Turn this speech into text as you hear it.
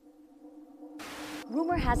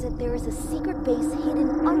Rumor has it there is a secret base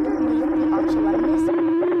hidden underneath the Archelamus.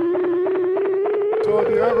 So have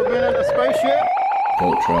you ever been in a spaceship?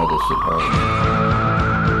 Don't try this at home.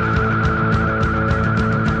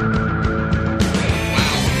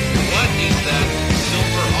 What is that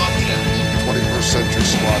silver object? 21st century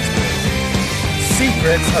slots.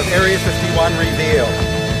 Secrets of Area 51 revealed.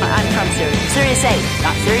 I'm from Sirius A,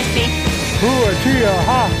 not Sirius B.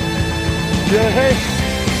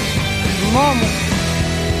 Mama.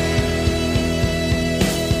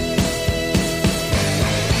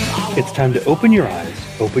 It's time to open your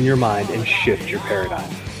eyes, open your mind, and shift your paradigm.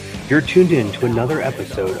 You're tuned in to another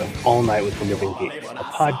episode of All Night with the Living Geeks, a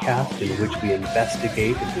podcast in which we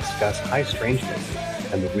investigate and discuss high strangeness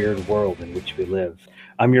and the weird world in which we live.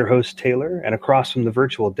 I'm your host, Taylor, and across from the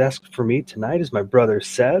virtual desk for me tonight is my brother,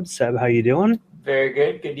 Seb. Seb, how you doing? Very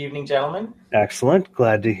good. Good evening, gentlemen. Excellent.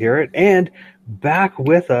 Glad to hear it. And back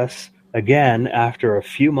with us again, after a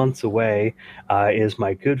few months away, is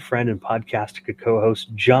my good friend and podcast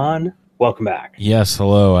co-host, John. Welcome back. Yes,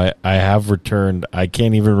 hello. I have returned. I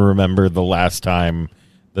can't even remember the last time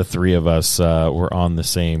the three of us were on the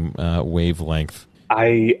same wavelength.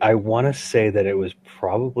 I want to say that it was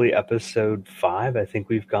probably episode 5. I think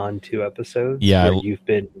we've gone 2 episodes. Yeah, where you've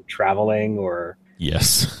been traveling or...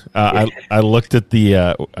 Yes. I looked at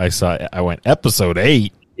the... I went, episode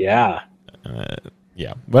 8? Yeah.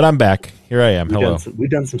 Yeah, but I'm back. Here I am. Hello. We've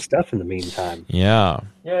done some stuff in the meantime. Yeah.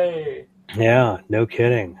 Yay. Yeah, no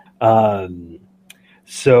kidding.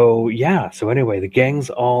 So anyway, the gang's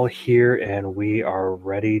all here, and we are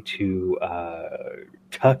ready to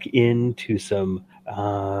tuck into some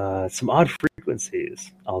odd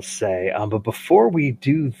frequencies, I'll say. But before we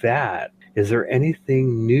do that, is there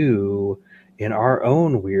anything new in our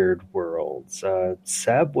own weird worlds?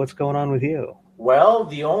 Seb, what's going on with you? Well,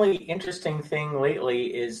 the only interesting thing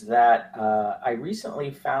lately is that I recently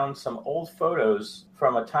found some old photos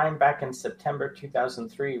from a time back in September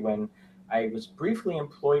 2003 when I was briefly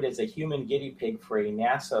employed as a human guinea pig for a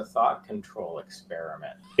NASA thought control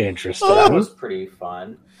experiment. Interesting. So that was pretty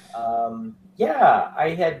fun.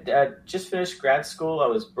 I had just finished grad school. I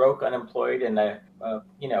was broke, unemployed, and out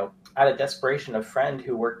of desperation, a friend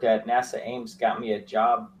who worked at NASA Ames got me a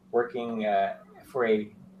job working for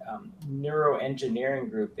a neuroengineering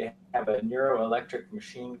group. They have a neuroelectric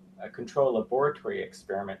machine control laboratory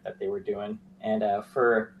experiment that they were doing. And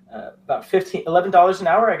for about $11 an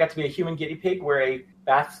hour, I got to be a human guinea pig, wear a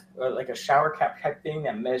bath, or like a shower cap type thing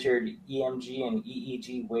that measured EMG and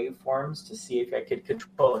EEG waveforms to see if I could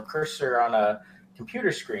control a cursor on a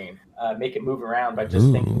computer screen, make it move around by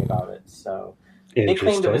just thinking about it. So they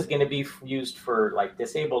claimed it was going to be used for like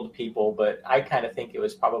disabled people, but I kind of think it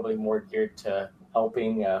was probably more geared to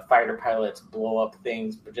helping fighter pilots blow up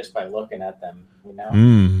things, but just by looking at them,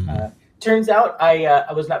 Turns out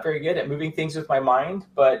I was not very good at moving things with my mind,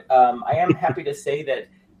 but I am happy to say that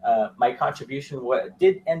my contribution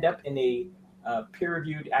did end up in a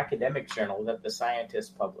peer-reviewed academic journal that the scientists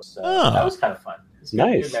published. So that was kind of fun.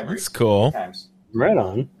 Nice. That's cool. Right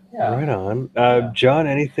on. Yeah. Right on. John,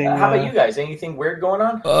 anything? How about you guys? Anything weird going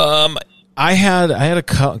on? I had a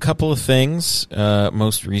couple of things.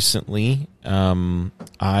 Most recently,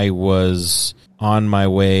 I was on my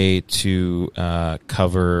way to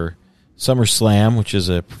cover SummerSlam, which is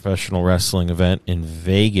a professional wrestling event in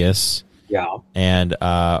Vegas. Yeah. And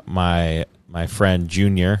my friend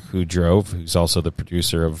Junior, who's also the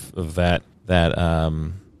producer of that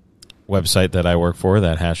website that I work for,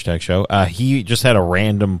 that hashtag show, he just had a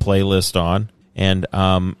random playlist on, and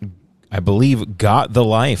I believe "Got the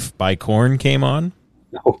Life" by Korn came on.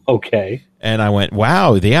 Oh, okay. And I went,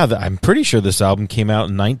 wow, yeah, I'm pretty sure this album came out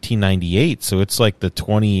in 1998, so it's like the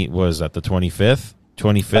 25th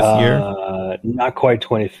year? Not quite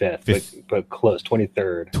 25th, but close,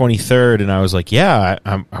 23rd. 23rd, and I was like, yeah,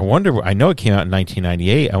 I wonder, I know it came out in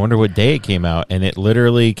 1998, I wonder what day it came out, and it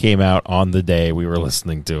literally came out on the day we were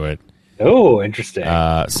listening to it. Oh, interesting.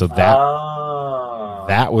 So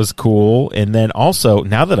that was cool. And then also,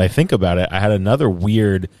 now that I think about it, I had another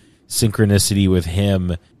weird synchronicity with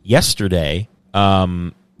him yesterday,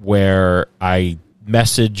 where I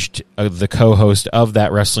messaged the co-host of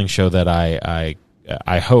that wrestling show that I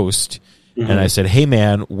host, and I said, hey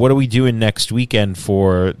man, what are we doing next weekend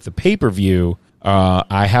for the pay-per-view?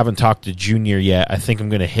 I haven't talked to Junior yet. I think I'm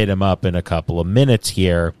going to hit him up in a couple of minutes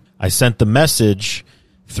here. I sent the message.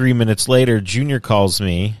 3 minutes later, Junior calls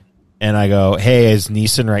me, and I go, hey, is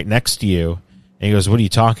Neeson right next to you? And he goes, what are you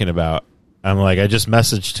talking about? I'm like, I just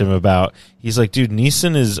messaged him about, he's like, dude,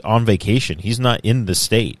 Neeson is on vacation. He's not in the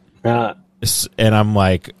state. And I'm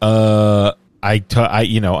like, I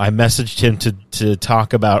messaged him to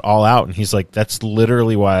talk about All Out, and he's like, "That's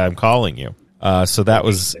literally why I'm calling you." So that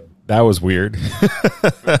was weird.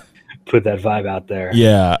 Put that vibe out there.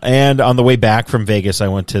 Yeah, and on the way back from Vegas, I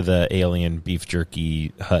went to the Alien Beef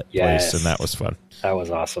Jerky Hut Yes. place, and that was fun. That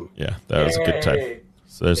was awesome. Yeah, that was a good time. Yay.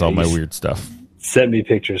 So there's all my weird stuff. Sent me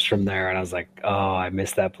pictures from there, and I was like, "Oh, I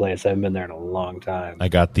missed that place. I haven't been there in a long time." I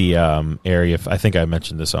got the area. I think I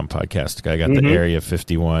mentioned this on podcast. I got the Area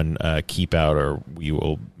 51 "Keep Out or We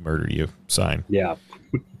Will Murder You" sign. Yeah.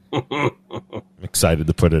 I'm excited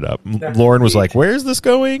to put it up. Lauren was like, "Where's this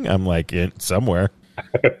going?" I'm like, somewhere.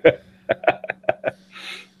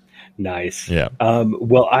 Nice. Yeah.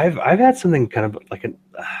 Well, I've had something kind of like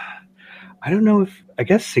I don't know if, I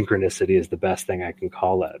guess synchronicity is the best thing I can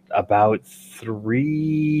call it. About 4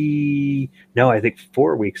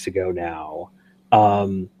 weeks ago now,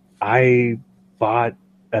 I bought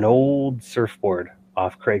an old surfboard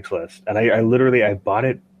off Craigslist, and I bought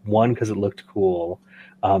it, one, because it looked cool,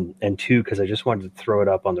 and two, because I just wanted to throw it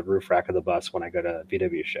up on the roof rack of the bus when I go to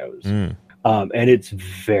VW shows. And it's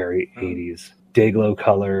very 80s. Day-glow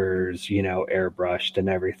colors, airbrushed and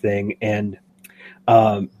everything. And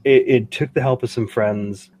it took the help of some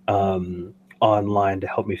friends online to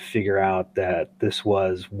help me figure out that this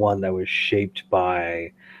was one that was shaped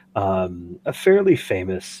by a fairly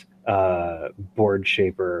famous board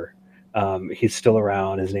shaper. He's still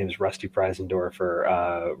around. His name is Rusty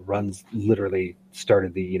Preisendorfer.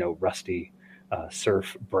 Started the Rusty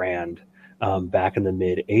surf brand back in the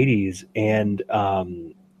mid 80s, and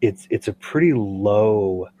it's a pretty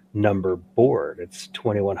low number board. It's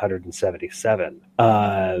 2177,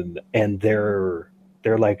 and they're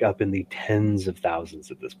like up in the tens of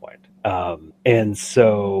thousands at this point. And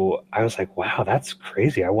so I was like, wow, that's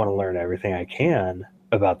crazy. I want to learn everything I can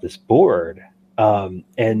about this board.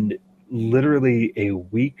 And literally a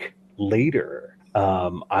week later,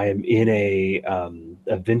 I am in a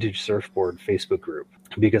vintage surfboard Facebook group,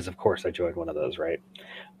 because of course I joined one of those, right?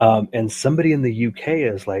 And somebody in the UK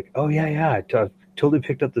is like, oh yeah, I totally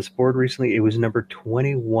picked up this board recently. It was number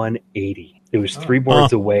 2180. It was 3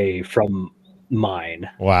 boards away from mine.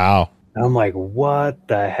 Wow. And I'm like, what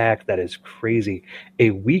the heck? That is crazy.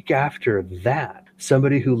 A week after that,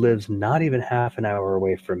 somebody who lives not even half an hour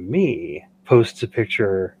away from me posts a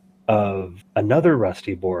picture of another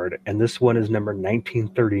Rusty board, and this one is number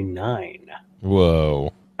 1939.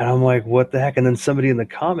 Whoa. And I'm like, what the heck? And then somebody in the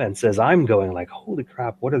comments says, I'm going like, holy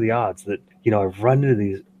crap, what are the odds that, I've run into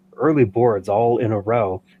these early boards all in a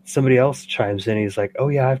row. Somebody else chimes in. He's like, oh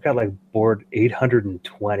yeah, I've got like board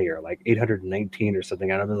 820 or like 819 or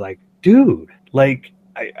something. And I'm like, dude, like,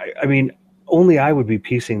 I mean, only I would be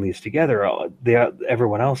piecing these together.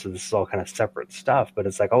 Everyone else, this is all kind of separate stuff. But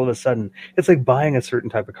it's like all of a sudden, it's like buying a certain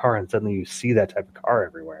type of car and suddenly you see that type of car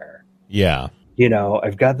everywhere. Yeah.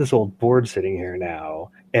 I've got this old board sitting here now,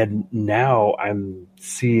 and now I'm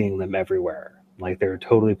seeing them everywhere. Like they're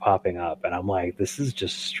totally popping up, and I'm like, this is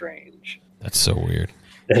just strange. That's so weird.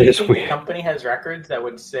 That is weird. The company has records that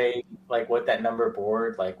would say like what that number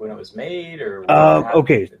board, like when it was made, or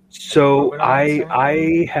okay. So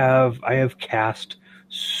I have cast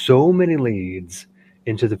so many leads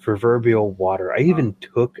into the proverbial water. I even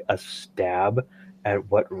took a stab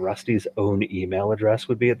at what Rusty's own email address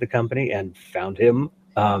would be at the company and found him.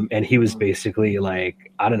 And he was basically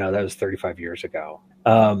like, I don't know, that was 35 years ago.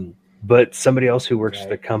 But somebody else who works for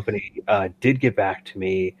the company did get back to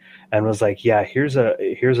me and was like, yeah, here's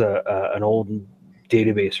an old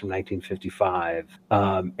database from 1955.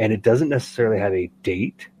 And it doesn't necessarily have a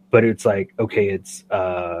date, but it's like, okay, it's,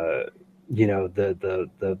 the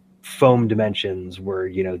foam dimensions were,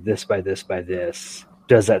 this by this by this.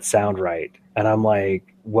 Does that sound right? And I'm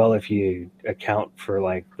like, well, if you account for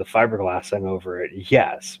like the fiberglassing over it,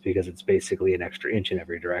 yes, because it's basically an extra inch in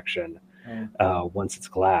every direction once it's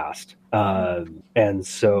glassed. And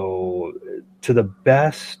so to the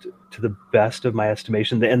best of my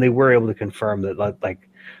estimation, and they were able to confirm that like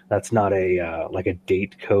that's not a like a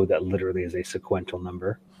date code, that literally is a sequential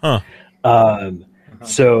number.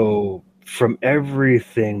 So from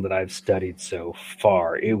everything that I've studied so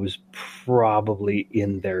far, it was probably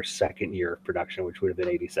in their second year of production, which would have been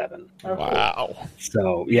 87. Wow.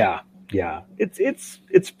 So yeah,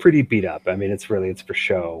 it's pretty beat up. I mean, it's for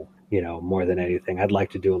show, more than anything. I'd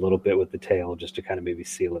like to do a little bit with the tail just to kind of maybe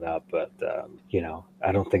seal it up, but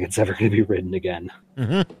I don't think it's ever going to be ridden again.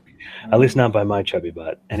 At least not by my chubby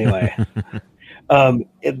butt. Anyway,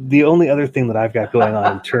 the only other thing that I've got going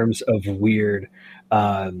on in terms of weird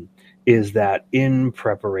is that in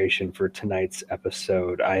preparation for tonight's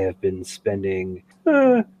episode, I have been spending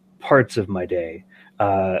parts of my day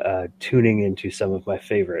tuning into some of my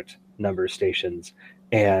favorite number stations.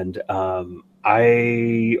 And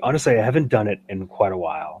I honestly, I haven't done it in quite a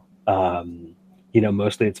while.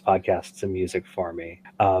 Mostly it's podcasts and music for me.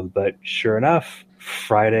 But sure enough,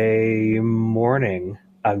 Friday morning,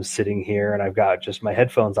 I'm sitting here and I've got just my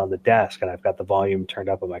headphones on the desk and I've got the volume turned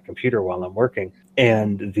up on my computer while I'm working.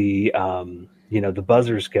 And the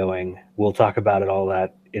buzzer's going. We'll talk about it all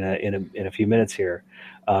that in a few minutes here.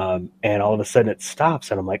 And all of a sudden it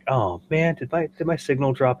stops and I'm like, oh man, did my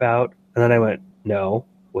signal drop out? And then I went, no,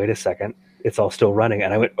 wait a second. It's all still running.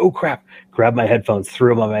 And I went, oh crap, grabbed my headphones, threw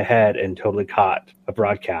them on my head and totally caught a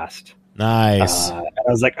broadcast. Nice. And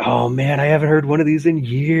I was like, oh man, I haven't heard one of these in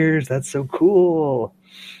years. That's so cool.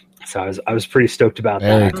 So I was pretty stoked about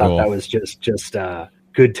that. Very I thought cool. that was just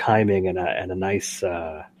good timing and a nice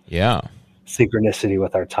synchronicity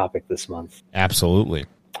with our topic this month. Absolutely.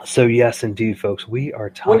 So yes, indeed, folks, we are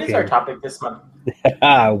talking. What is our topic this month?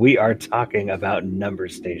 We are talking about number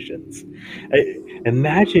stations.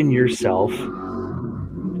 Imagine yourself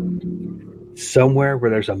somewhere where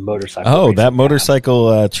there's a motorcycle. Oh, that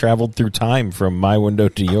motorcycle traveled through time from my window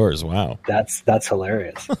to yours. Wow. That's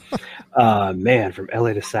hilarious. Man, from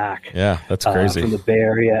LA to Sac. Yeah, that's crazy. From the Bay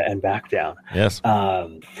Area and back down. Yes.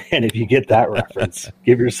 And if you get that reference,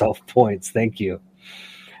 give yourself points. Thank you.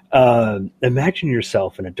 Imagine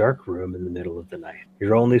yourself in a dark room in the middle of the night.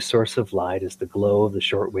 Your only source of light is the glow of the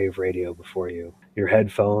shortwave radio before you. Your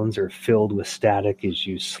headphones are filled with static as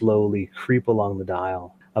you slowly creep along the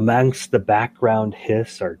dial. Amongst the background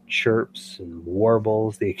hiss are chirps and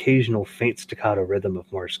warbles, the occasional faint staccato rhythm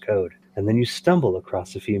of Morse code. And then you stumble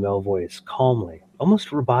across a female voice, calmly, almost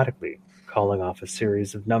robotically, calling off a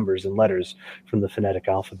series of numbers and letters from the phonetic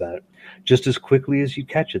alphabet. Just as quickly as you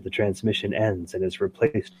catch it, the transmission ends and is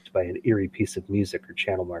replaced by an eerie piece of music or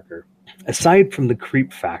channel marker. Aside from the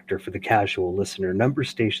creep factor for the casual listener, number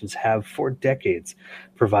stations have, for decades,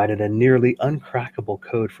 provided a nearly uncrackable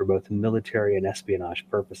code for both military and espionage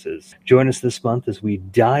purposes. Join us this month as we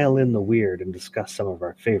dial in the weird and discuss some of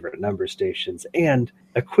our favorite number stations. And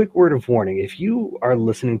a quick word of warning, if you are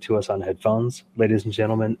listening to us on headphones, ladies and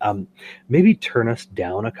gentlemen, maybe turn us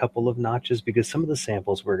down a couple of notches, because some of the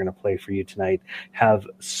samples we're going to play for you tonight have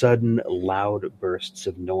sudden loud bursts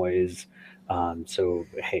of noise. So,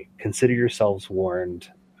 hey, consider yourselves warned.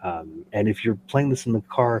 And if you're playing this in the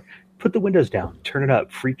car, put the windows down, turn it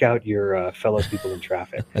up, freak out your fellow people in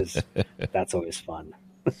traffic, because that's always fun.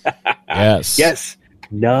 Yes. Yes.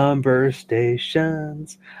 Number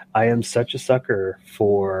stations. I am such a sucker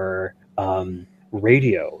for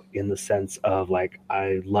radio, in the sense of, like,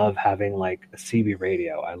 I love having like a CB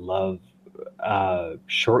radio. I love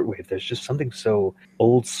shortwave. There's just something so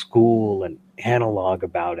old school and analog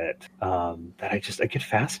about it that I get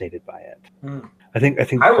fascinated by it. I think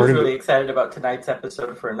I was really excited about tonight's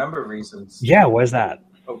episode for a number of reasons. Yeah, why is that?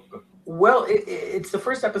 Well, it's the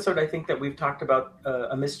first episode, I think, that we've talked about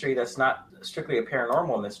a mystery that's not strictly a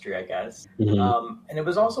paranormal mystery, I guess. Mm-hmm. And it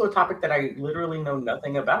was also a topic that I literally know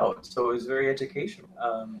nothing about, so it was very educational.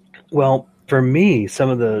 Well, for me, some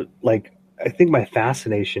of the, like, I think my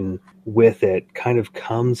fascination with it kind of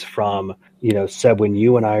comes from, Seb, when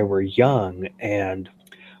you and I were young, and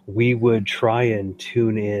we would try and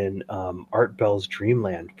tune in Art Bell's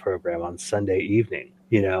Dreamland program on Sunday evening,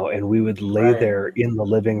 and we would lay there in the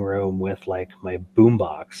living room with, like, my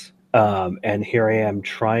boombox. And here I am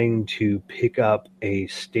trying to pick up a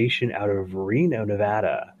station out of Reno,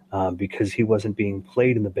 Nevada, because he wasn't being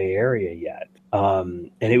played in the Bay Area yet.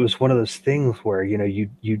 And it was one of those things where,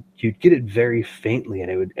 you'd get it very faintly,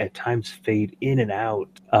 and it would at times fade in and out.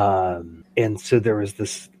 And so there was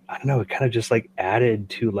this, I don't know, it kind of just like added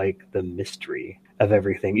to, like, the mystery of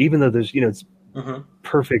everything, even though there's, it's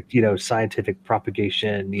perfect, scientific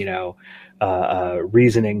propagation,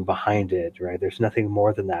 reasoning behind it, right? There's nothing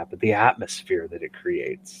more than that, but the atmosphere that it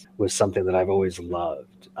creates was something that I've always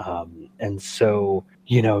loved. And so,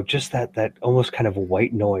 just that almost kind of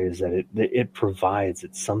white noise that it provides,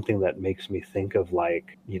 it's something that makes me think of,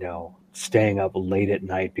 like, staying up late at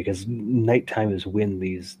night, because nighttime is when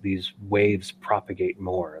these waves propagate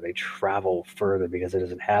more. They travel further because it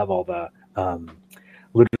doesn't have all the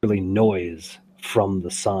literally noise from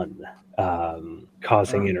the sun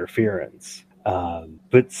causing interference.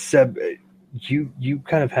 But Seb, you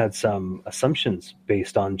kind of had some assumptions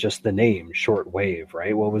based on just the name shortwave,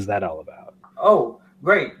 right? What was that all about? Oh,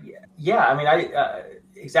 great. Yeah, I mean, I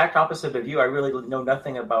exact opposite of you. I really know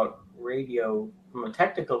nothing about radio from a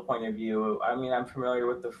technical point of view. I mean, I'm familiar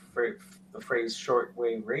with the phrase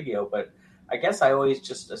shortwave radio, but I guess I always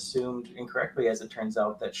just assumed incorrectly, as it turns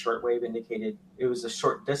out, that shortwave indicated it was a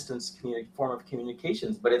short distance form of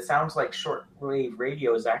communications. But it sounds like shortwave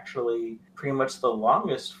radio is actually pretty much the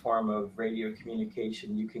longest form of radio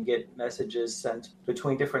communication. You can get messages sent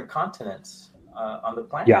between different continents on the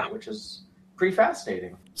planet, which is pretty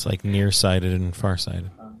fascinating. It's like nearsighted and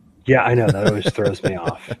farsighted. Yeah, I know. That always throws me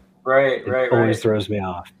off. Right. Always throws me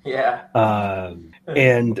off. Yeah.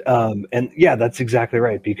 And yeah, that's exactly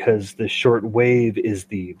right, because the short wave is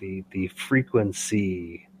the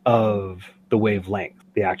frequency of the wavelength,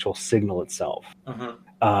 the actual signal itself.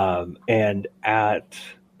 And at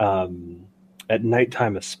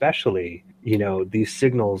nighttime especially, these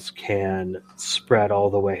signals can spread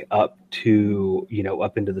all the way up to,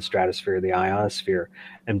 up into the stratosphere, the ionosphere,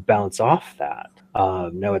 and bounce off that.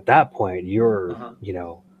 Now at that point, you're,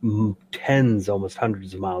 tens, almost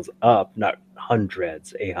hundreds of miles up, not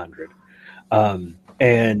hundreds, 800.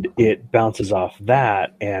 And it bounces off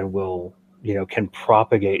that and will, can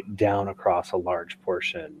propagate down across a large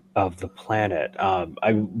portion of the planet.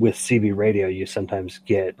 With CB radio, you sometimes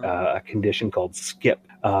get a condition called skip,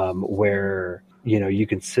 where, you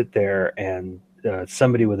can sit there and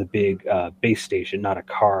somebody with a big base station, not a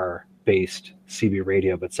car-based CB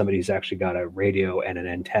radio, but somebody who's actually got a radio and an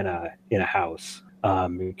antenna in a house,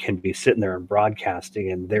 can be sitting there and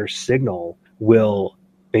broadcasting, and their signal will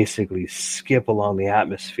basically skip along the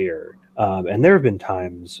atmosphere. And there have been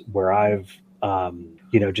times where I've,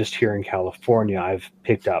 just here in California, I've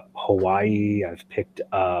picked up Hawaii, I've picked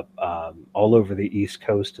up all over the East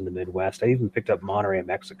Coast and the Midwest. I even picked up Monterey,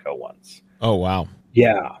 Mexico once. Oh, wow.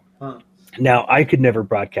 Yeah. Now, I could never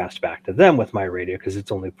broadcast back to them with my radio because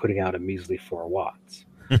it's only putting out a measly 4 watts.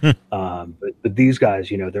 But these guys,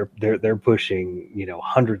 they're pushing,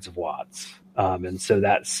 hundreds of watts. And so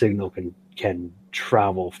that signal can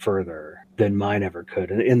travel further than mine ever could.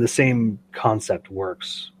 And the same concept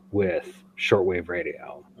works with shortwave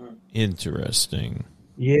radio. Interesting.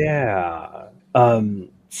 Yeah.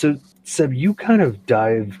 So Seb, you kind of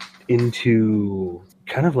dived into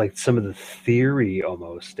kind of like some of the theory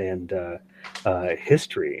almost and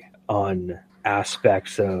history on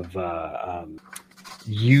aspects of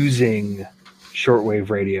using shortwave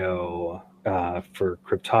radio for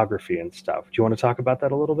cryptography and stuff. Do you want to talk about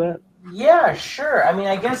that a little bit? Yeah, sure. I mean,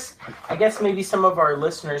 I guess maybe some of our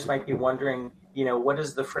listeners might be wondering, what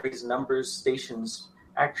does the phrase numbers stations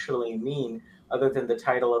actually mean, other than the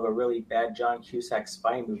title of a really bad John Cusack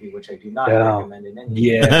spy movie, which I do not recommend in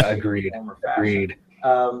any form or fashion. Agreed.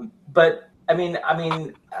 But I mean,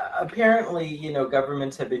 apparently,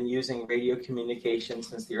 governments have been using radio communication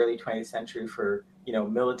since the early 20th century for,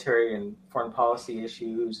 military and foreign policy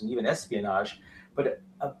issues and even espionage. But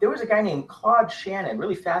there was a guy named Claude Shannon,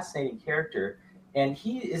 really fascinating character, and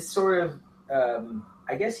he is sort of,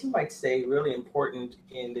 I guess you might say, really important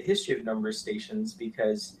in the history of number stations,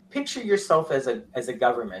 because picture yourself as a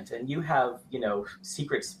government, and you have,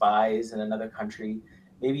 secret spies in another country,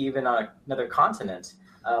 maybe even on another continent.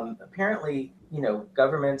 Apparently,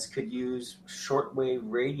 governments could use shortwave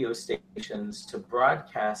radio stations to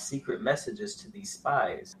broadcast secret messages to these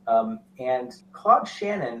spies. And Claude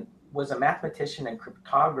Shannon was a mathematician and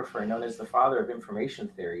cryptographer known as the father of information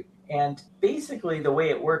theory. And basically the way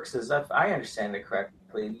it works is, if I understand it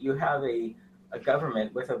correctly, you have a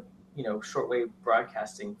government with a shortwave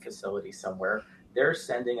broadcasting facility somewhere. They're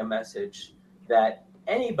sending a message that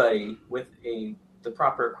anybody with the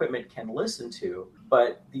proper equipment can listen to,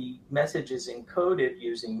 but the message is encoded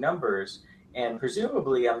using numbers, and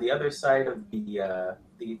presumably on the other side of the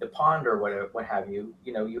pond or what have you,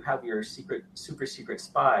 you have your super secret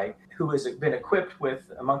spy who has been equipped with,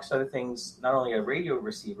 amongst other things, not only a radio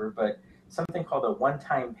receiver, but something called a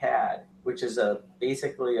one-time pad, which is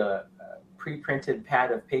basically a pre-printed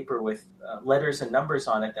pad of paper with letters and numbers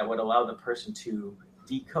on it that would allow the person to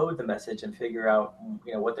decode the message and figure out,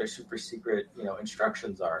 what their super secret,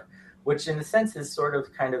 instructions are, which in a sense is sort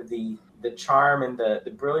of kind of the charm and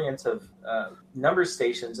the brilliance of number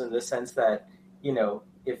stations, in the sense that,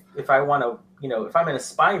 if I want to, if I'm in a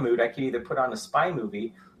spy mood, I could either put on a spy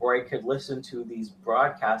movie, or I could listen to these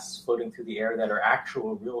broadcasts floating through the air that are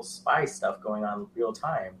actual real spy stuff going on real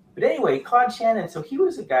time. But anyway, Claude Shannon, so he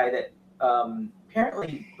was a guy that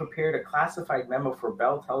apparently prepared a classified memo for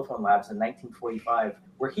Bell Telephone Labs in 1945,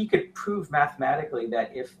 where he could prove mathematically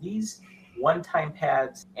that if these one-time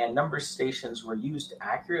pads and number stations were used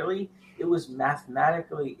accurately, it was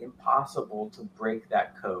mathematically impossible to break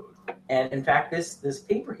that code. And in fact, this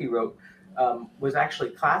paper he wrote was actually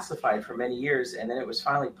classified for many years, and then it was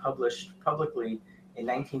finally published publicly in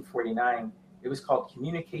 1949. It was called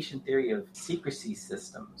Communication Theory of Secrecy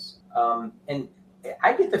Systems. And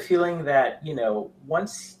I get the feeling that,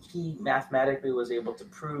 once he mathematically was able to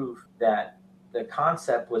prove that the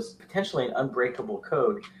concept was potentially an unbreakable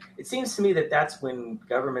code, it seems to me that that's when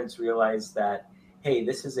governments realize that, hey,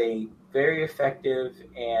 this is a very effective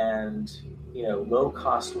and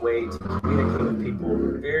low-cost way to communicate with people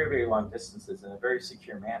over very, very long distances in a very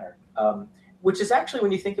secure manner. Which is actually,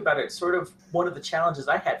 when you think about it, sort of one of the challenges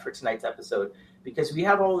I had for tonight's episode, because we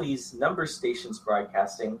have all these number stations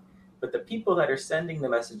broadcasting, but the people that are sending the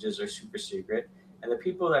messages are super secret, and the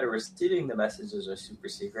people that are receiving the messages are super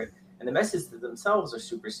secret, and the messages themselves are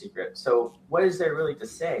super secret. So what is there really to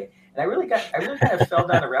say? And I really kind of fell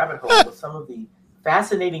down a rabbit hole with some of the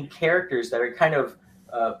fascinating characters that are kind of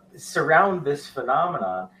surround this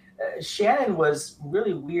phenomenon. Shannon was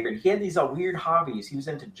really weird. He had these weird hobbies. He was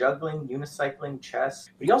into juggling, unicycling, chess,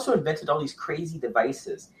 but he also invented all these crazy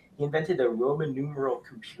devices. He invented a Roman numeral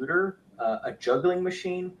computer, a juggling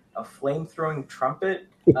machine, a flame-throwing trumpet,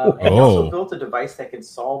 and he also built a device that could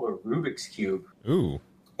solve a Rubik's Cube. Ooh.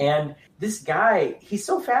 And this guy, he's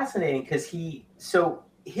so fascinating because his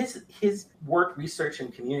work, research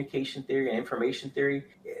in communication theory and information theory,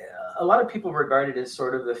 a lot of people regard it as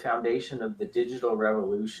sort of the foundation of the digital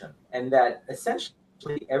revolution, and that essentially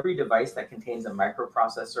every device that contains a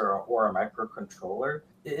microprocessor or a microcontroller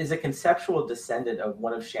is a conceptual descendant of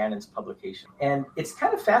one of Shannon's publications. And it's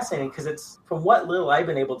kind of fascinating because it's, from what little I've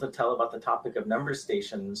been able to tell about the topic of number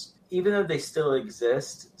stations, even though they still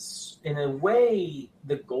exist, in a way,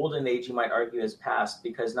 the golden age, you might argue, has passed,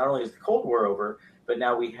 because not only is the Cold War over, but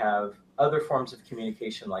now we have other forms of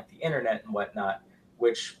communication like the internet and whatnot,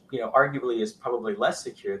 which arguably is probably less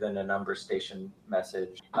secure than a number station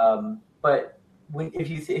message. But if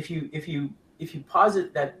you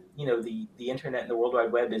posit that the internet and the World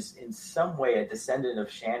Wide Web is in some way a descendant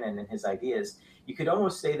of Shannon and his ideas, you could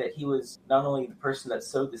almost say that he was not only the person that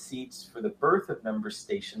sowed the seeds for the birth of number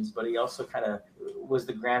stations, but he also kind of was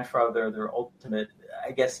the grandfather of their ultimate,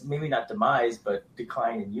 I guess, maybe not demise, but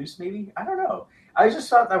decline in use, maybe? I don't know. I just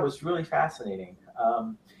thought that was really fascinating.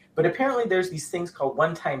 But apparently there's these things called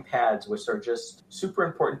one-time pads, which are just super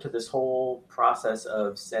important to this whole process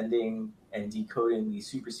of sending and decoding these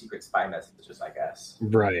super secret spy messages, I guess.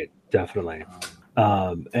 Right, definitely.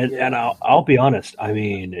 And I'll be honest. I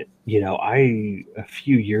mean, I a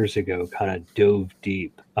few years ago kind of dove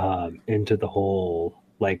deep into the whole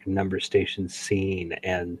number station scene,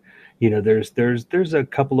 and there's a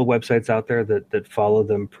couple of websites out there that follow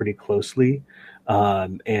them pretty closely,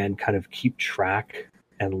 and kind of keep track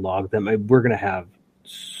and log them. We're going to have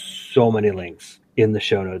so many links in the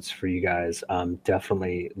show notes for you guys.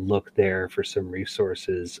 Definitely look there for some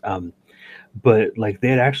resources. But they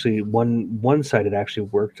had actually, one site had actually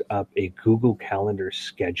worked up a Google Calendar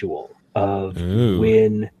schedule of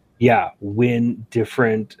when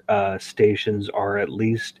different stations are at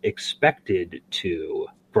least expected to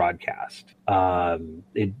broadcast.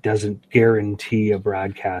 It doesn't guarantee a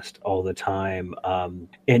broadcast all the time. And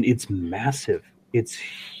it's massive. It's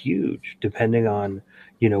huge, depending on,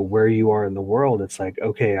 where you are in the world. It's like,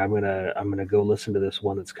 okay, I'm gonna go listen to this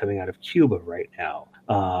one that's coming out of Cuba right now.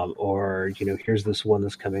 Or, here's this one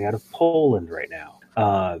that's coming out of Poland right now.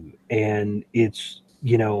 And it's,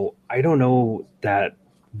 I don't know that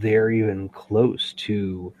they're even close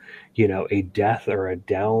to, a death or a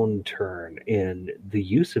downturn in the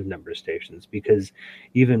use of number stations, because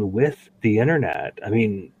even with the internet, I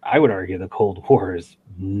mean, I would argue the Cold War is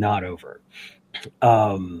not over.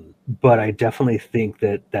 But I definitely think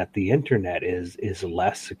that the internet is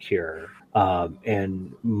less secure,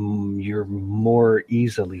 and you're more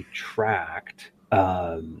easily tracked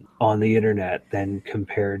on the internet than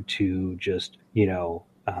compared to just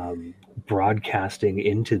broadcasting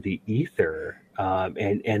into the ether.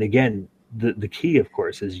 And again, the key, of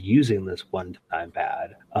course, is using this one-time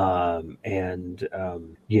pad, and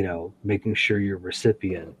making sure your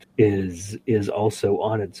recipient is also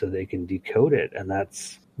on it so they can decode it. And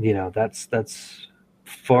that's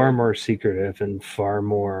far more secretive and far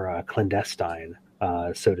more clandestine,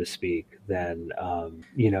 so to speak, than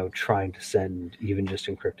trying to send even just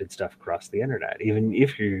encrypted stuff across the internet. Even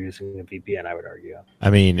if you're using a VPN, I would argue. I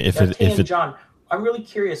mean, if John, I'm really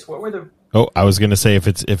curious. What were the? Oh, I was going to say, if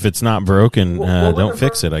it's not broken, don't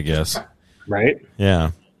fix it, I guess. Right?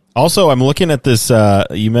 Yeah. Also, I'm looking at this.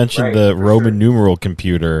 You mentioned the Roman numeral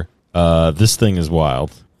computer. This thing is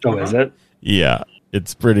wild. Oh, is it? Yeah,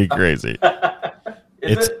 it's pretty crazy.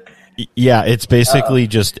 Is it? Yeah, it's basically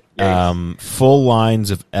just full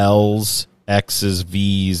lines of L's, X's,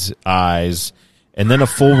 V's, I's, and then a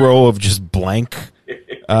full row of just blank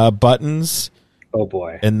buttons. Oh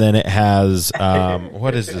boy! And then it has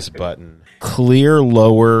what is this button? Clear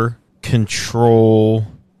lower control.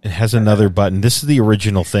 It has another button. This is the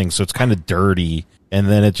original thing, so it's kind of dirty. And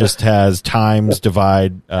then it just has times,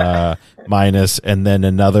 divide, minus, and then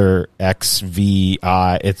another X, V,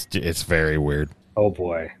 I. It's very weird. Oh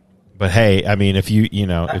boy. But hey, I mean, if you've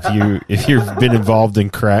been involved in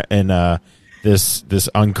this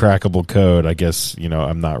uncrackable code, I guess,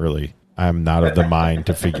 I'm not of the mind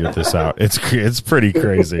to figure this out. It's pretty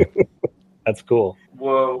crazy. That's cool.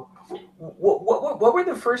 Whoa. What were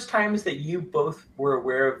the first times that you both were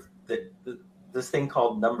aware of this thing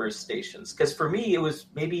called number stations? Because for me, it was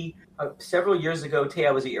maybe several years ago, Tay,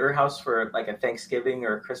 I was at your house for like a Thanksgiving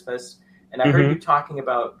or a Christmas, and I heard you talking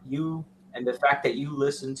about you and the fact that you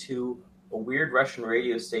listened to a weird Russian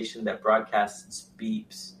radio station that broadcasts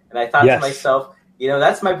beeps. And I thought to myself,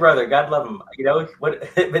 that's my brother. God love him.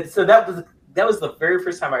 But so that was the very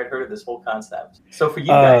first time I had heard of this whole concept. So for you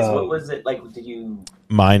guys, what was it like? Did you?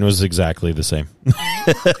 Mine was exactly the same.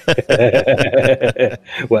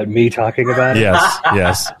 What, me talking about it?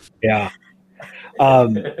 Yes. Yeah.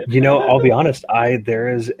 I'll be honest.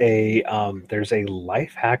 There's a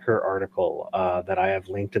Life Hacker article that I have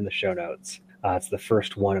linked in the show notes. It's the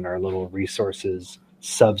first one in our little resources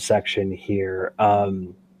subsection here.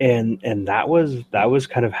 And that was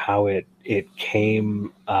kind of how it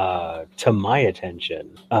came to my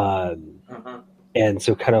attention. And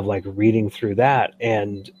so kind of like reading through that,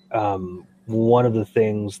 and one of the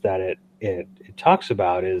things that it talks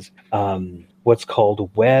about is what's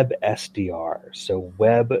called web SDR, so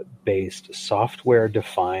web-based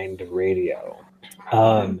software-defined radio.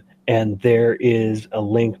 And there is a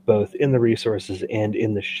link both in the resources and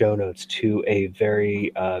in the show notes to a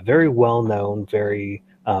very well-known, very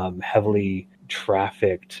heavily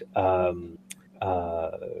trafficked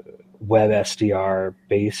web SDR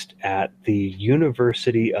based at the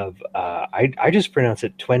University of, I just pronounce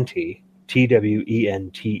it Twente,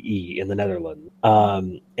 Twente in the Netherlands.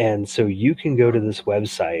 And so you can go to this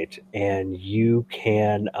website and you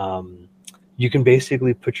can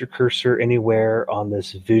basically put your cursor anywhere on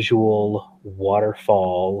this visual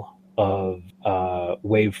waterfall of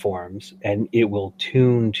waveforms, and it will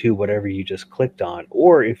tune to whatever you just clicked on.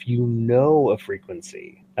 Or if you know a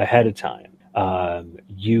frequency ahead of time,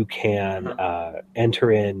 you can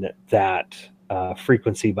enter in that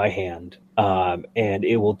frequency by hand, and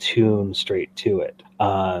it will tune straight to it.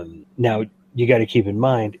 Now, you got to keep in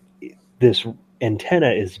mind, this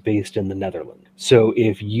antenna is based in the Netherlands. So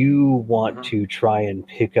if you want to try and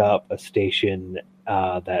pick up a station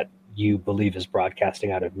that you believe is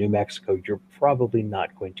broadcasting out of New Mexico, you're probably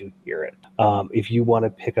not going to hear it. If you want to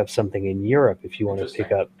pick up something in Europe, if you want to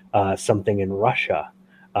pick up something in Russia,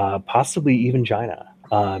 possibly even China,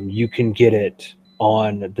 you can get it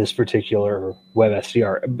on this particular web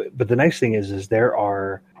SDR. But the nice thing is there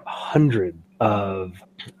are hundreds of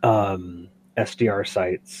SDR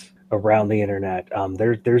sites around the internet.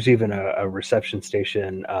 There's even a reception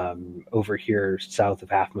station over here south of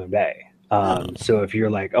Half Moon Bay. So if you're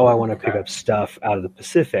like, I want to pick up stuff out of the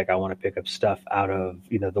Pacific, I want to pick up stuff out of,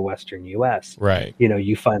 the Western US, right?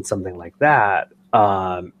 You find something like that.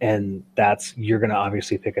 And you're going to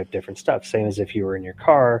obviously pick up different stuff. Same as if you were in your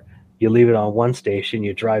car, you leave it on one station,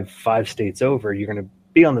 you drive 5 states over, you're going to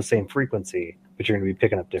be on the same frequency, but you're going to be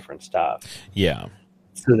picking up different stuff. Yeah.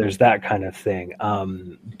 So there's that kind of thing.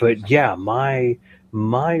 But yeah, my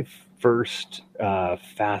first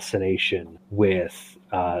fascination with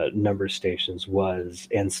number stations was,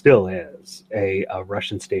 and still is, a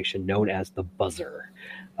Russian station known as the Buzzer.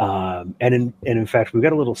 And in fact, we've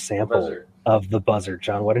got a little sample of the Buzzer.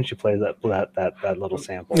 John, why don't you play that little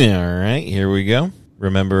sample? Yeah, all right, here we go.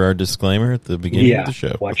 Remember our disclaimer at the beginning of the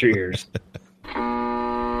show. Watch your ears.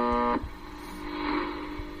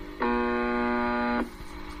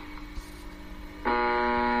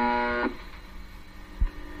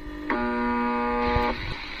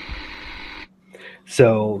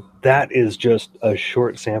 So that is just a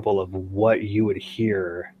short sample of what you would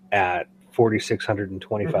hear at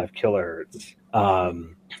 4,625 kilohertz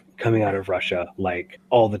coming out of Russia, like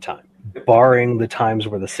all the time, barring the times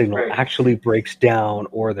where the signal actually breaks down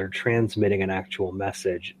or they're transmitting an actual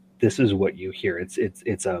message. This is what you hear. It's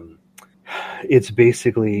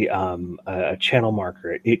basically a channel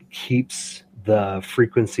marker. It keeps the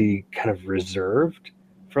frequency kind of reserved,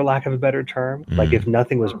 for lack of a better term. Like if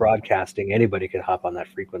nothing was broadcasting, anybody could hop on that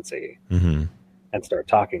frequency and start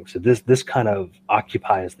talking. So this kind of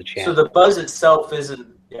occupies the channel. So the buzz itself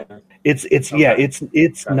isn't. Yeah.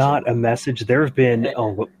 It's not a message. There have been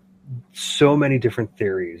so many different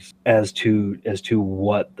theories as to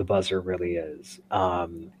what the buzzer really is.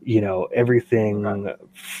 Everything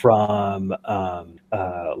from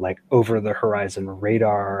like over the horizon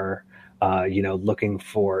radar looking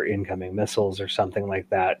for incoming missiles or something like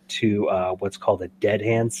that, to what's called a dead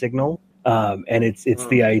hand signal. And it's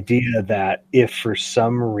the idea that if for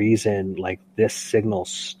some reason like this signal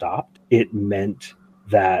stopped, it meant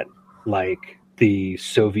that like the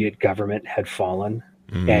Soviet government had fallen,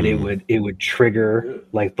 and it would trigger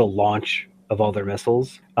like the launch of all their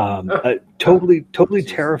missiles. A totally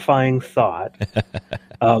terrifying thought,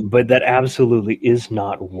 but that absolutely is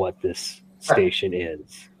not what this station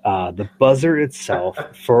is. The buzzer itself,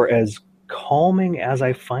 for as calming as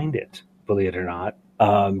I find it, believe it or not,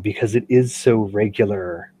 because it is so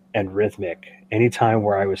regular and rhythmic. Anytime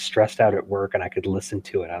where I was stressed out at work and I could listen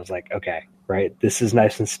to it, I was like, okay, right, this is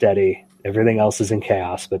nice and steady. Everything else is in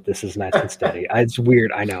chaos, but this is nice and steady. It's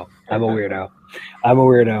weird. I know. I'm a weirdo.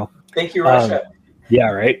 Thank you, Russia.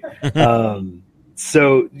 Yeah, right.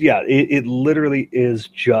 So yeah, it literally is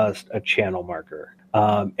just a channel marker.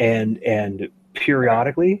 And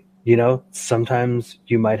periodically, sometimes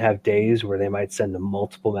you might have days where they might send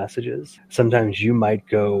multiple messages. Sometimes you might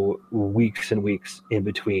go weeks and weeks in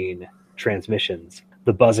between transmissions.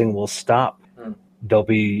 The buzzing will stop. There'll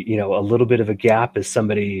be, a little bit of a gap as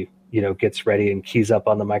somebody, gets ready and keys up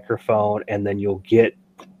on the microphone, and then you'll get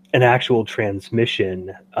an actual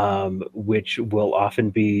transmission, which will often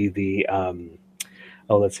be the,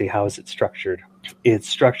 let's see, how is it structured? It's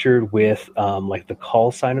structured with like the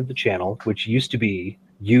call sign of the channel, which used to be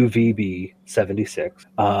UVB 76.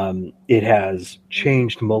 It has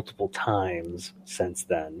changed multiple times since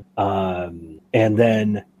then. And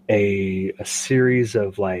then a series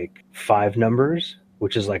of like 5 numbers,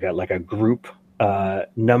 which is like a group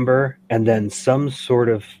number, and then some sort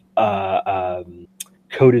of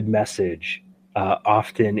coded message,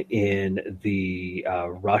 often in the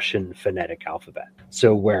Russian phonetic alphabet.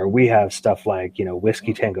 So where we have stuff like,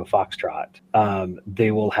 Whiskey Tango Foxtrot,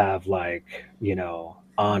 they will have like,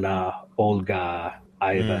 Anna, Olga,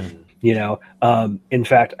 Ivan, in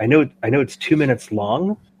fact, I know it's 2 minutes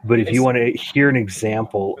long, but if you want to hear an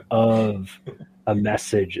example of a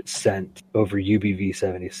message sent over UBV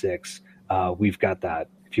 76, we've got that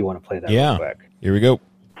if you want to play that real quick. Here we go.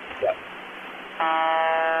 Yeah.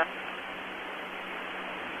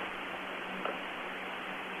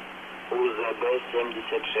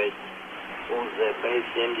 УЗБ-76,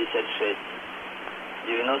 УЗБ-76,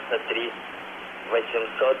 93,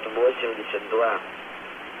 882,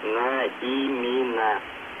 Наимина,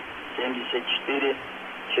 74,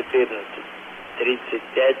 14,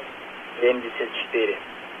 35, 74.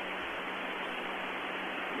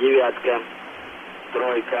 Девятка,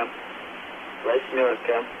 тройка,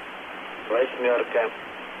 восьмерка,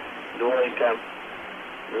 двойка,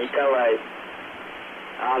 Николай,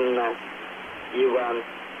 Анна, Иван,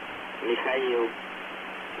 Михаил,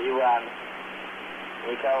 Иван,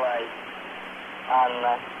 Николай,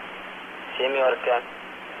 Анна, семерка,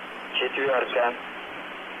 четверка,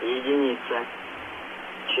 единица,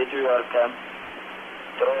 четверка,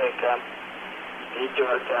 тройка,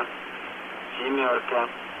 пятерка, семерка,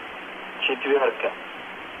 четверка.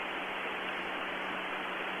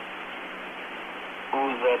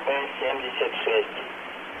 УЗБ-76,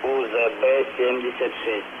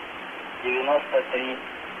 УЗБ-76, 93,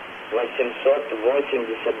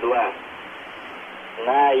 882,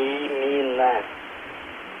 Наимина,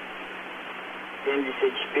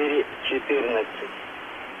 74, 14,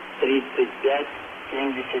 35,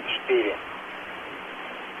 74.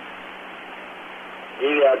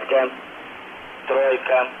 Девятка,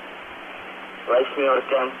 тройка,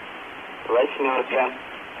 восьмерка,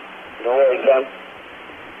 двойка,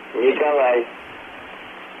 Николай,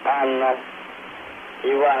 Анна,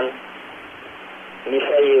 Иван,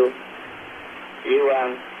 Михаил,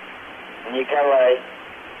 Иван, Николай,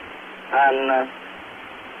 Анна,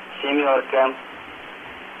 семерка,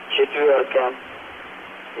 четверка,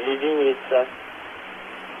 единица,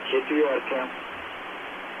 четверка,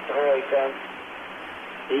 тройка,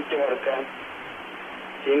 пятерка,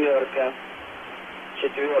 семерка,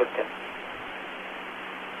 четверка.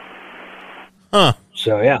 Huh.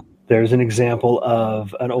 So yeah, there's an example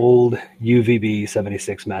of an old UVB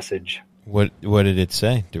 76 message. What did it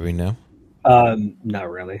say? Do we know? Not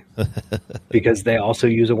really, because they also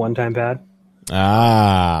use a one-time pad.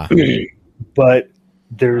 But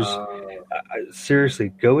there's seriously,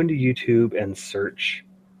 go into YouTube and search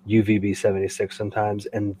UVB 76 sometimes,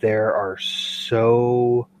 and there are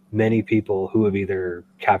so many people who have either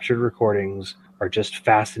captured recordings or just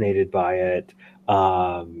fascinated by it.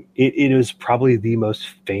 It is probably the most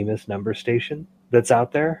famous number station that's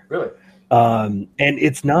out there. Really? And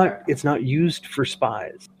it's not used for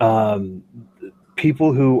spies.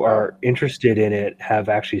 people who are interested in it have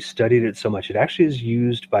actually studied it so much. It actually is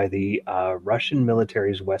used by the Russian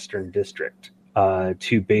military's Western District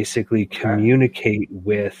to basically communicate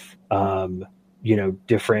with,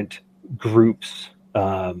 different groups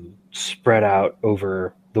spread out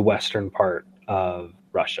over the western part of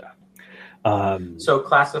Russia. So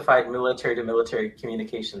classified military to military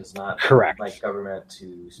communications, not correct, like government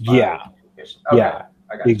to spy communication. Okay. Yeah,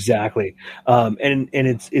 I got exactly. And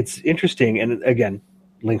it's interesting. And again,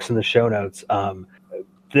 links in the show notes.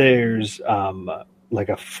 There's like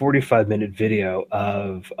a 45-minute video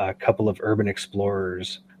of a couple of urban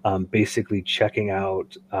explorers basically checking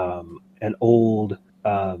out an old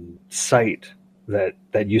site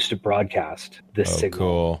that used to broadcast this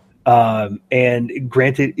signal. Cool. And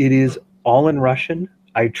granted, it is all in Russian.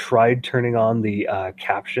 I tried turning on the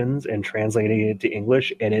captions and translating it to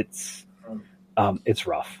English, and it's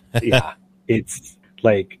rough. Yeah, it's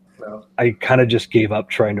like I kind of just gave up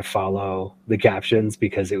trying to follow the captions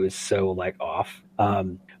because it was so like off.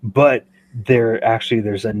 But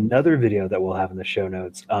there's another video that we'll have in the show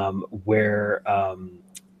notes where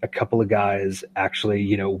a couple of guys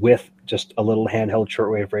actually, with just a little handheld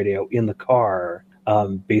shortwave radio in the car,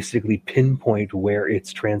 basically pinpoint where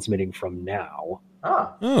it's transmitting from now,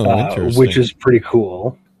 which is pretty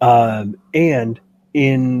cool. And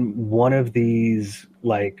in one of these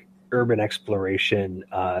like urban exploration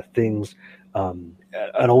things, an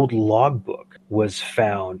old logbook was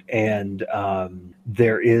found, and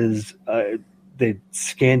there is they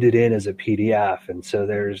scanned it in as a PDF, and so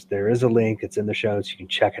there is a link. It's in the show notes. You can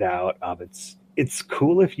check it out. It's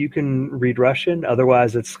cool if you can read Russian.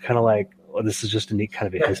 Otherwise, it's kind of like, well, this is just a neat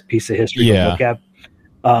kind of a piece of history to look at.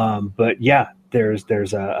 But yeah, there's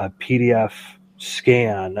a PDF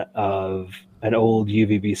scan of an old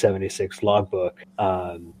UVB 76 logbook.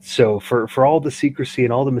 So for all the secrecy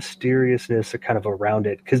and all the mysteriousness kind of around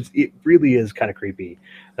it, because it really is kind of creepy,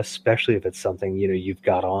 especially if it's something you've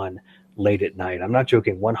got on late at night. I'm not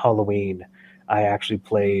joking. One Halloween, I actually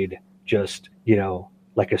played just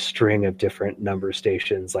like a string of different number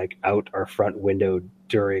stations like out our front window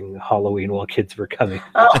during Halloween while kids were coming.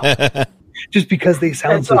 Just because they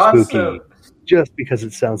sound so spooky. Just because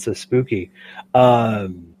it sounds so spooky.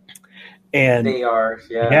 And they are,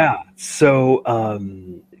 So,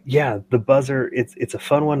 the buzzer, it's a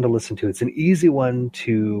fun one to listen to. It's an easy one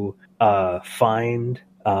to find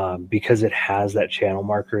because it has that channel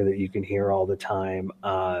marker that you can hear all the time.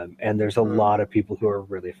 And there's a lot of people who are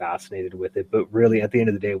really fascinated with it. But really, at the end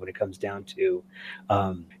of the day, when it comes down to,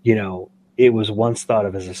 it was once thought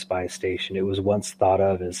of as a spy station. It was once thought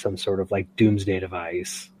of as some sort of like doomsday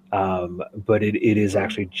device. But it is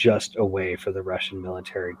actually just a way for the Russian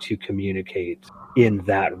military to communicate in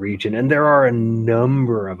that region. And there are a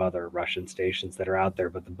number of other Russian stations that are out there,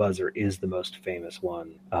 but the buzzer is the most famous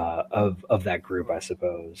one of that group, I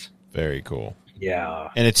suppose. Very cool. Yeah.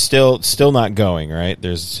 And it's still not going, right?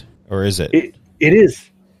 Or is it? It is.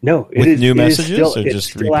 No, it With is. New it messages is still, or just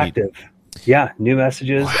still active. Yeah, new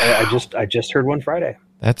messages. Wow. I just heard one Friday.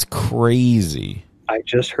 That's crazy. I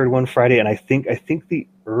just heard one Friday, and I think the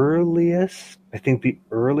earliest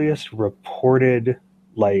reported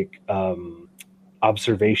like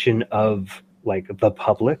observation of like the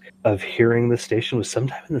public of hearing the station was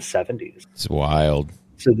sometime in the 70s. It's wild.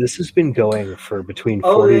 So this has been going for between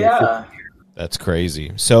 40 and 50 years. That's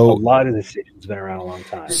crazy. So a lot of the station's been around a long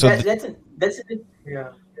time. So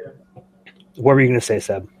What were you going to say,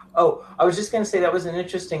 Seb? Oh, I was just going to say that was an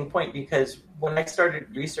interesting point because when I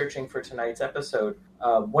started researching for tonight's episode,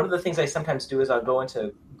 one of the things I sometimes do is I'll go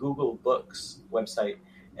into Google Books website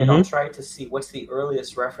and I'll try to see what's the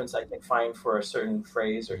earliest reference I can find for a certain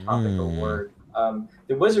phrase or topic or word.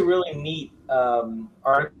 There was a really neat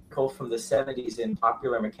article from the 70s in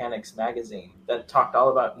Popular Mechanics magazine that talked all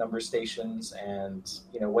about number stations and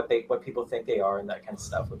what people think they are and that kind of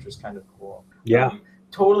stuff, which was kind of cool. Yeah.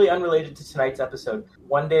 Totally unrelated to tonight's episode.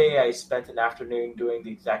 One day I spent an afternoon doing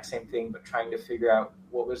the exact same thing, but trying to figure out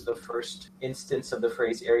what was the first instance of the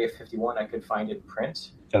phrase Area 51 I could find in print.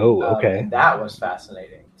 Oh, okay. And that was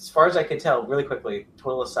fascinating. As far as I could tell, really quickly,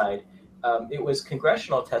 total aside, it was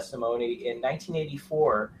congressional testimony in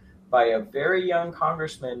 1984 by a very young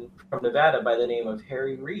congressman from Nevada by the name of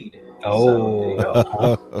Harry Reid. Oh, so, there you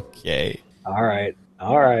go. Okay. All right.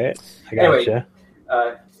 I got you.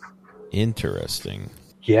 Interesting.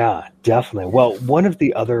 Yeah, definitely. Well, one of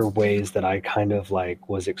the other ways that I kind of like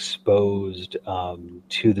was exposed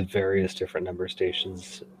to the various different number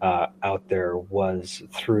stations out there was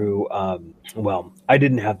through, well, I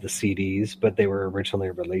didn't have the CDs, but they were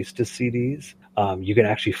originally released as CDs. You can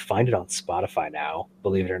actually find it on Spotify now,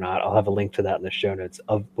 believe it or not. I'll have a link to that in the show notes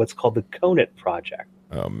of what's called the Conet Project.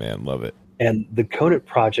 Oh, man, love it. And the Conet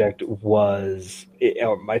Project was,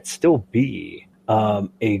 or might still be,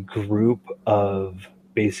 a group of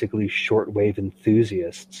basically shortwave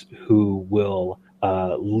enthusiasts who will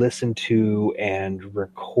listen to and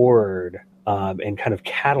record and kind of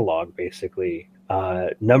catalog basically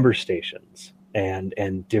number stations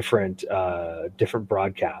and different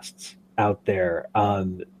broadcasts out there.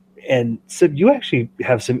 And so you actually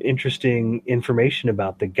have some interesting information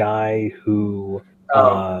about the guy who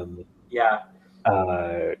Yeah.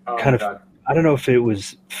 kind of, God. I don't know if it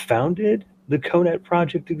was founded the Conet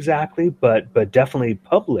Project exactly, but definitely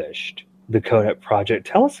published the Conet Project.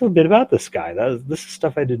 Tell us a bit about this guy. This is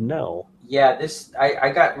stuff I didn't know. Yeah, I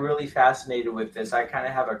got really fascinated with this. I kind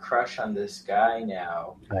of have a crush on this guy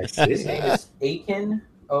now. I see. His name is Akin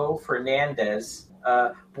O. Fernandez,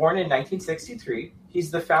 born in 1963.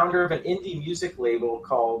 He's the founder of an indie music label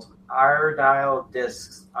called Irdal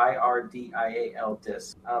Discs, IRDIAL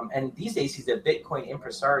Discs. And these days he's a Bitcoin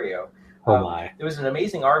impresario. Oh my. There was an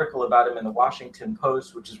amazing article about him in the Washington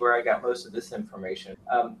Post, which is where I got most of this information.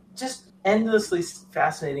 Just endlessly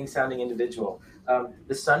fascinating sounding individual.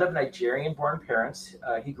 The son of Nigerian-born parents,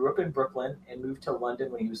 he grew up in Brooklyn and moved to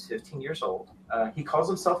London when he was 15 years old. He calls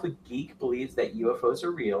himself a geek, believes that UFOs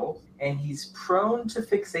are real, and he's prone to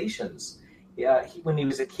fixations. When he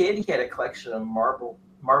was a kid, he had a collection of Marvel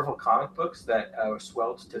comic books that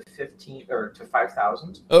swelled to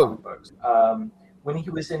 5,000 comic books. When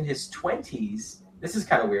he was in his 20s, this is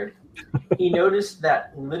kind of weird, he noticed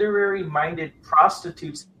that literary-minded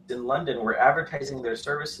prostitutes in London were advertising their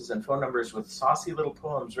services and phone numbers with saucy little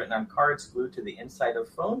poems written on cards glued to the inside of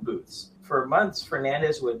phone booths. For months,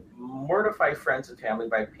 Fernandez would mortify friends and family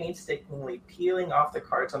by painstakingly peeling off the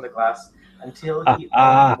cards on the glass until he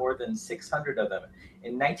owned more than 600 of them.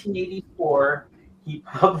 In 1984, he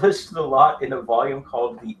published the lot in a volume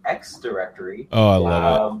called The X Directory. Oh, I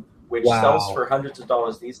love it. Which sells for hundreds of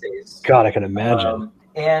dollars these days. God, I can imagine.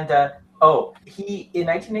 In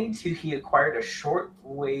 1992, he acquired a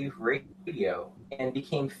shortwave radio and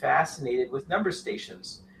became fascinated with number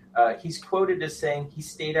stations. He's quoted as saying he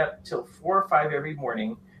stayed up till 4 or 5 every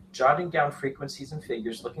morning, jotting down frequencies and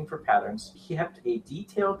figures, looking for patterns. He kept a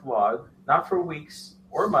detailed log, not for weeks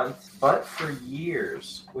or months, but for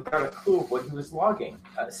years, without a clue of what he was logging.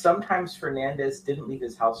 Sometimes Fernandez didn't leave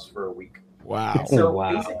his house for a week. Wow. So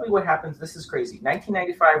basically what happens, this is crazy.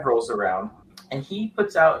 1995 rolls around, and he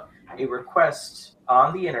puts out a request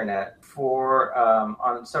on the internet for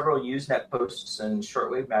on several Usenet posts and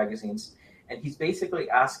shortwave magazines, and he's basically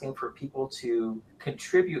asking for people to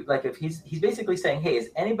contribute. Like, if he's basically saying, hey, has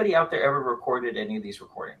anybody out there ever recorded any of these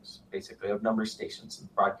recordings, basically, of number stations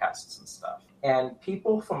and broadcasts and stuff? And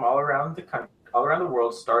people from all around the country, all around the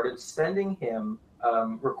world, started sending him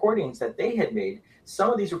recordings that they had made.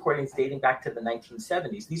 Some of these recordings dating back to the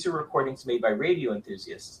 1970s. These are recordings made by radio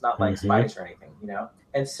enthusiasts, not like spies or anything, you know?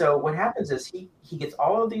 And so what happens is he gets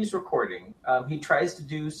all of these recordings. He tries to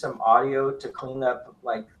do some audio to clean up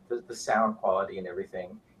like the sound quality and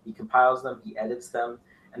everything. He compiles them, he edits them.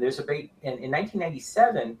 And there's in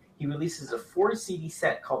 1997, he releases a 4-CD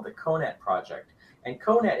set called the Conet Project. And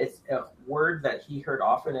Conet is a word that he heard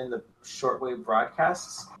often in the shortwave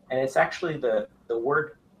broadcasts. And it's actually the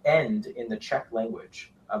word end in the Czech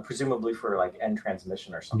language, presumably for like end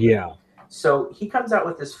transmission or something. Yeah. So he comes out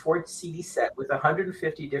with this 4-CD set with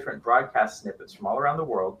 150 different broadcast snippets from all around the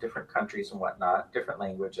world, different countries and whatnot, different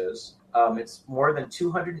languages. It's more than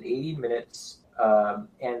 280 minutes.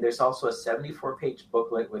 And there's also a 74-page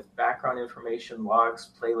booklet with background information, logs,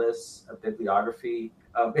 playlists, a bibliography.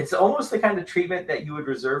 It's almost the kind of treatment that you would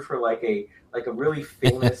reserve for like a really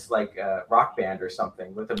famous rock band or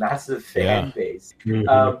something with a massive fan base.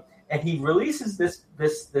 And he releases this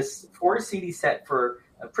 4-CD set for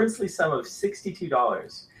a princely sum of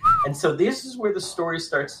 $62. And so this is where the story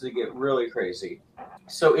starts to get really crazy.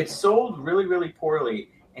 So it sold really, really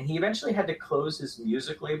poorly. And he eventually had to close his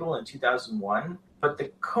music label in 2001. But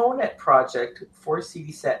the Conet Project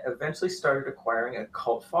 4-CD set eventually started acquiring a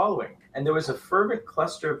cult following. And there was a fervent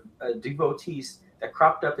cluster of devotees that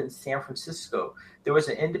cropped up in San Francisco. There was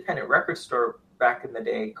an independent record store back in the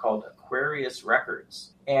day called Aquarius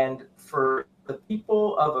Records. And for the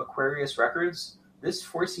people of Aquarius Records, this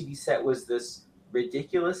 4-CD set was this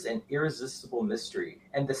ridiculous and irresistible mystery.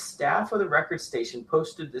 And the staff of the record station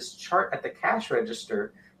posted this chart at the cash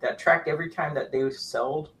register that tracked every time that they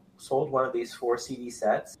sold one of these 4 CD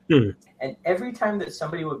sets. And every time that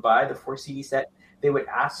somebody would buy the 4 CD set, they would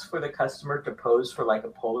ask for the customer to pose for like a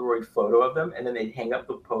Polaroid photo of them, and then they'd hang up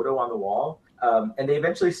the photo on the wall. And they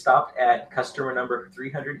eventually stopped at customer number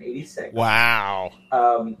 386. Wow.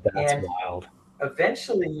 That's wild.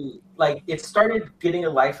 Eventually, like, it started getting a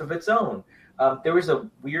life of its own. There was a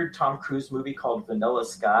weird Tom Cruise movie called Vanilla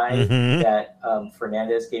Sky that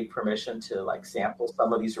Fernandez gave permission to like sample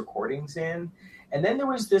some of these recordings in. And then there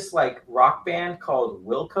was this like rock band called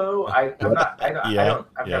Wilco. I've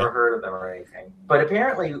never heard of them or anything. But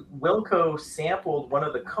apparently Wilco sampled one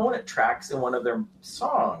of the Conant tracks in one of their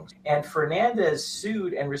songs. And Fernandez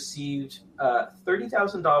sued and received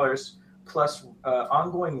 $30,000 plus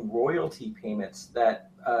ongoing royalty payments that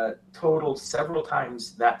totaled several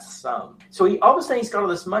times that sum. So all of a sudden he's got all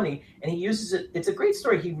this money and he uses it. It's a great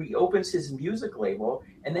story. He reopens his music label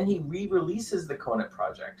and then he re-releases the Conant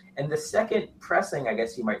project. And the second pressing, I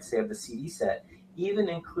guess you might say, of the CD set even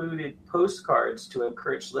included postcards to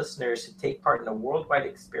encourage listeners to take part in a worldwide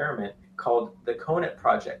experiment called the Conant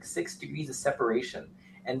Project, 6 Degrees of Separation.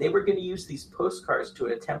 And they were going to use these postcards to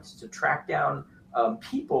attempt to track down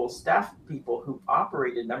staff people who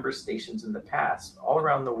operated number stations in the past all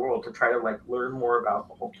around the world to try to like learn more about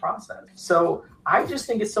the whole process. So I just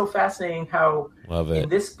think it's so fascinating how in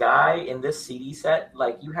this CD set,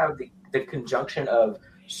 like you have the conjunction of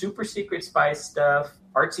super secret spy stuff,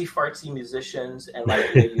 artsy fartsy musicians, and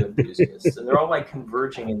like radio enthusiasts, and they're all like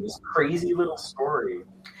converging in this crazy little story.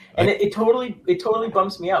 And it totally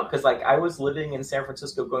bumps me out because like I was living in San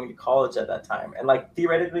Francisco going to college at that time, and like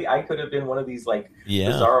theoretically I could have been one of these like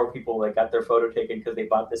bizarro people that got their photo taken because they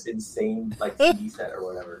bought this insane like CD set or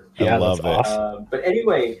whatever. I love it. Awesome. But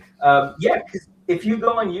anyway, because if you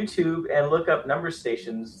go on YouTube and look up number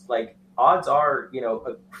stations, like odds are,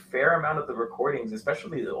 a fair amount of the recordings,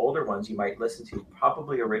 especially the older ones you might listen to,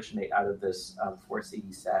 probably originate out of this 4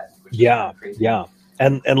 CD set. Which is crazy. Yeah.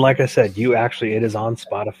 And like I said, it is on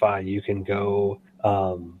Spotify. You can go,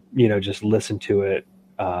 just listen to it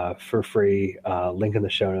for free. Link in the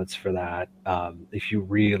show notes for that. If you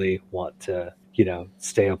really want to,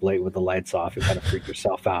 stay up late with the lights off and kind of freak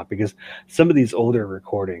yourself out, because some of these older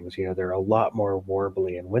recordings, they're a lot more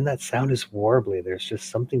warbly. And when that sound is warbly, there's just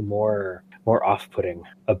something more off-putting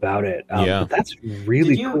about it. But that's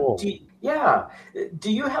really cool. Do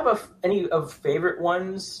you have any of favorite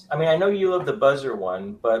ones? I mean, I know you love the buzzer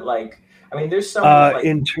one, but like, I mean, there's some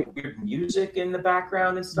weird music in the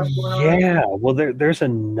background and stuff going on. Yeah, well, there's a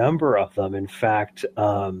number of them. In fact,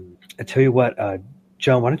 I tell you what,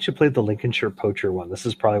 John, why don't you play the Lincolnshire Poacher one? This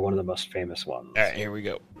is probably one of the most famous ones. All right, here we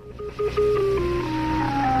go.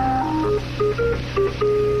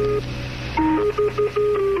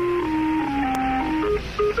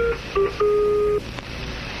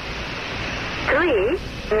 Three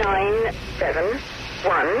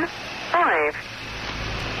 9-7-1-5.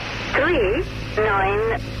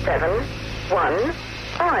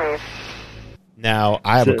 3-9-7-1-5. Now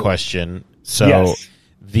I have a question. So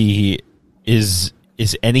is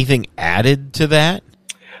anything added to that?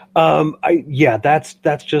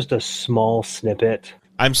 That's just a small snippet.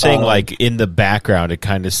 I'm saying like in the background, it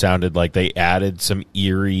kind of sounded like they added some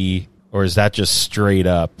eerie, or is that just straight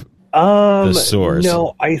up the source?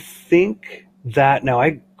 No, I think that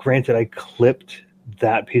I clipped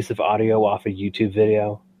that piece of audio off a YouTube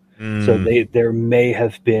video. So there may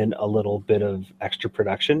have been a little bit of extra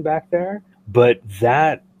production back there, but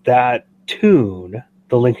that tune,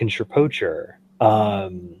 the Lincolnshire Poacher,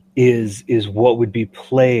 is what would be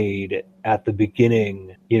played at the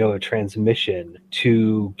beginning, a transmission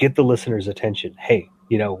to get the listener's attention. Hey,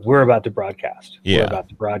 we're about to broadcast. Yeah. We're about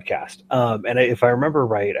to broadcast. And if I remember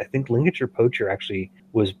right, I think Lincolnshire Poacher actually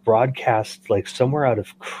was broadcast like somewhere out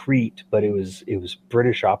of Crete, but it was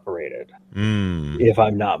British operated, if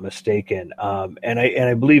I'm not mistaken. And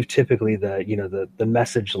I believe typically the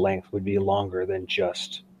message length would be longer than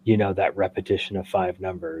just, that repetition of 5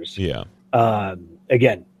 numbers. Yeah.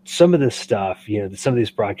 Again, some of this stuff, some of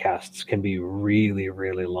these broadcasts can be really,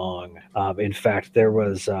 really long. In fact, there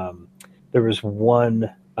was one.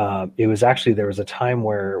 There was a time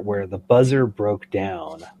where the buzzer broke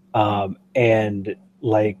down, and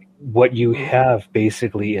like what you have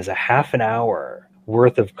basically is a half an hour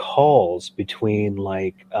worth of calls between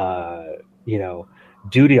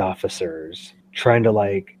duty officers trying to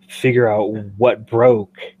like figure out what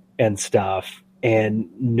broke and stuff. and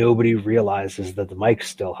nobody realizes that the mic's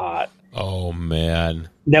still hot. Oh man.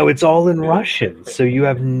 Now it's all in Russian, so you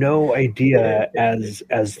have no idea as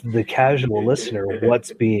the casual listener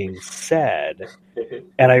what's being said.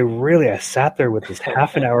 And I sat there with this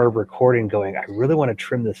half an hour recording going, I really want to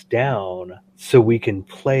trim this down so we can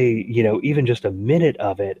play, even just a minute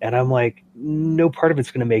of it. And I'm like, no part of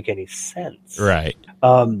it's going to make any sense. Right.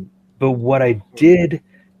 But what I did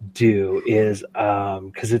do is,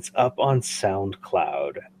 because it's up on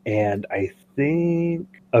SoundCloud, and I think,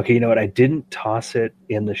 okay, you know what? I didn't toss it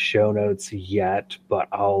in the show notes yet, but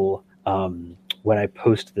I'll, when I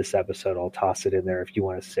post this episode, I'll toss it in there if you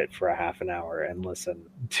want to sit for a half an hour and listen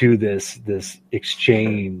to this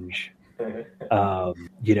exchange,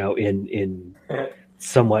 in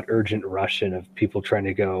somewhat urgent Russian of people trying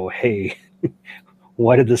to go, hey,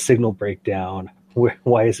 why did the signal break down?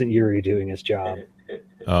 Why isn't Yuri doing his job?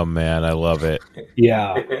 Oh man, I love it.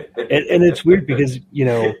 Yeah. And it's weird because,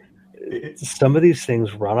 some of these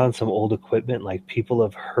things run on some old equipment. Like people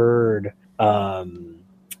have heard,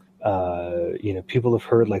 people have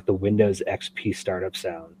heard like the Windows XP startup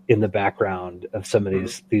sound in the background of some of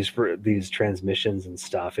these transmissions and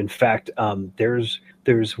stuff. In fact, there's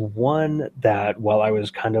one that while I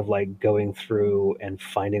was kind of like going through and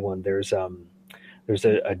finding one, there's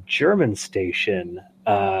a German station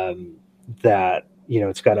that,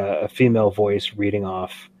 it's got a female voice reading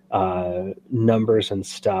off numbers and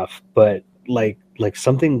stuff, but like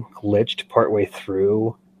something glitched partway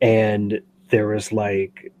through, and there was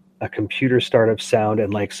like a computer startup sound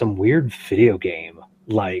and like some weird video game,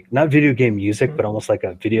 like not video game music, but almost like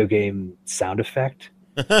a video game sound effect.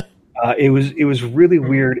 It was really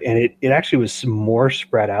weird, and it actually was more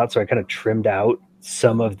spread out, so I kind of trimmed out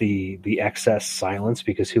some of the excess silence,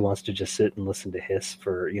 because who wants to just sit and listen to hiss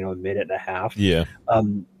for a minute and a half? Yeah.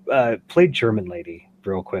 Play German Lady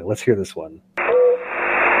real quick. Let's hear this one.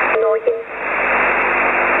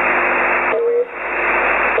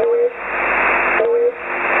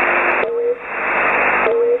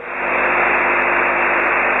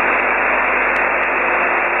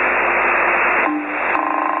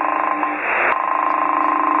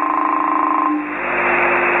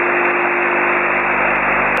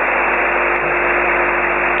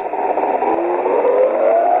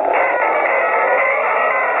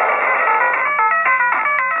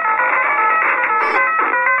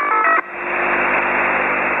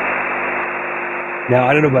 Now,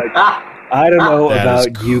 I don't know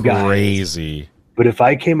about you guys, crazy. But if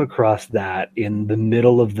I came across that in the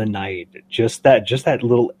middle of the night, just that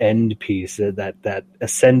little end piece, that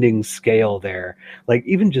ascending scale there, like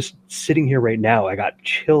even just sitting here right now, I got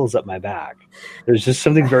chills up my back. There's just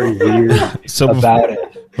something very weird about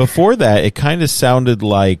it. Before that, it kind of sounded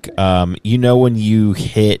like, when you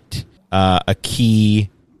hit a key,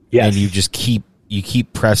 yes, and you just keep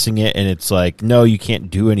pressing it, and it's like, no, you can't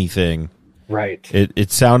do anything. Right.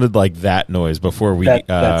 It sounded like that noise before we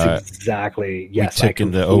that's exactly, yes, we took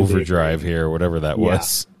into overdrive here, whatever that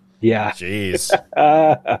was. Yeah. Jeez.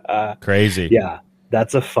 Crazy. Yeah.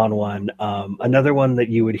 That's a fun one. Another one that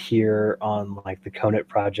you would hear on like the Conet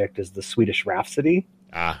project is the Swedish Rhapsody.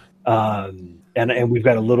 And we've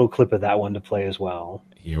got a little clip of that one to play as well.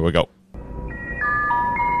 Here we go.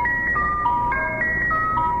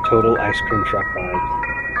 Total ice cream truck vibes.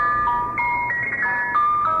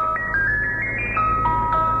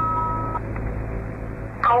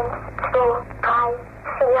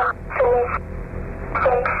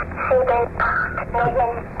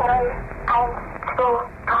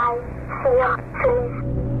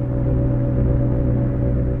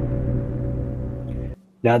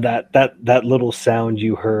 Now that little sound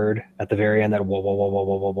you heard at the very end, that whoa whoa whoa whoa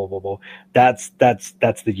whoa whoa whoa whoa, that's the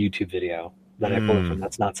YouTube video that I pulled from.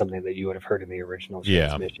 That's not something that you would have heard in the original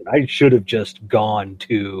transmission. I should have just gone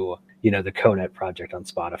to the Conet project on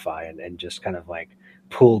Spotify and just kind of like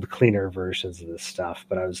pulled cleaner versions of this stuff,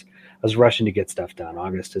 but I was rushing to get stuff done.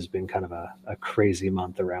 August has been kind of a crazy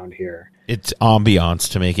month around here. It's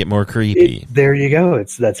ambiance to make it more creepy. There you go.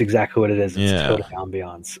 That's exactly what it is. It's total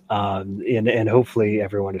ambiance. And hopefully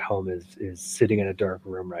everyone at home is sitting in a dark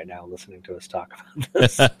room right now listening to us talk about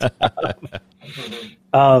this stuff.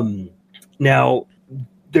 Now,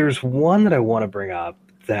 there's one that I want to bring up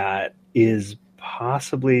that is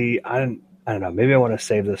possibly, I don't know, maybe I want to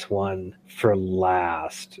save this one for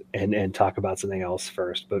last and talk about something else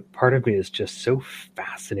first, but part of me is just so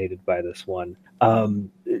fascinated by this one.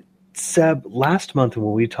 Seb, last month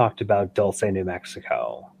when we talked about Dulce, New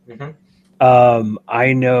Mexico,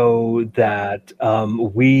 I know that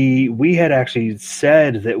we had actually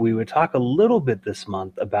said that we would talk a little bit this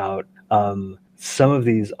month about some of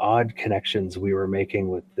these odd connections we were making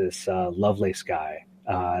with this Lovelace guy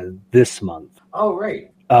this month. Oh,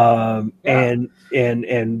 right. And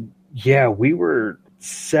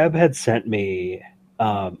Seb had sent me,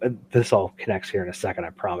 this all connects here in a second, I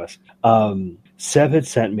promise. Seb had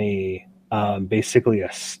sent me basically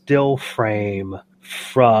a still frame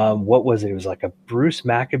from, what was it? It was like a Bruce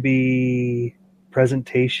Maccabee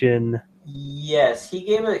presentation. Yes, he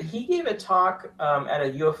gave a talk at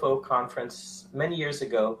a UFO conference many years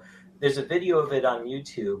ago. There's a video of it on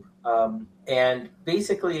YouTube, and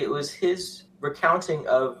basically it was his recounting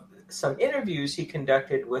of some interviews he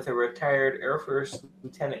conducted with a retired Air Force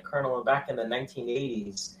lieutenant colonel back in the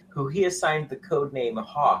 1980s, who he assigned the code name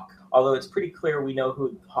Hawk, although it's pretty clear we know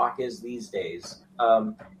who Hawk is these days.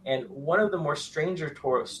 And one of the more stranger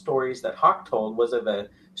stories that Hawk told was of a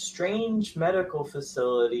strange medical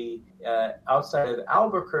facility outside of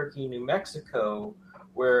Albuquerque, New Mexico,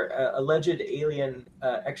 where alleged alien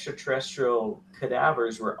extraterrestrial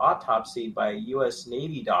cadavers were autopsied by U.S.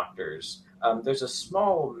 Navy doctors. There's a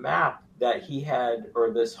small map that he had,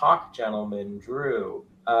 or this Hawk gentleman drew,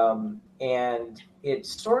 and it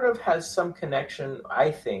sort of has some connection,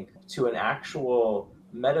 I think, to an actual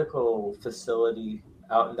medical facility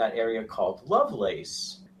out in that area called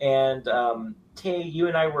Lovelace. And Tay, you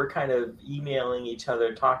and I were kind of emailing each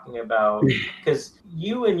other, talking about, because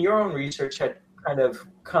you in your own research had kind of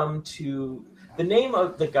come to the name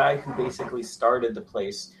of the guy who basically started the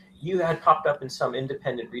place. You had popped up in some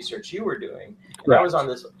independent research you were doing. And I was on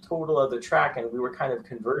this total other track, and we were kind of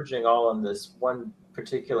converging all on this one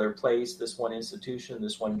particular place, this one institution,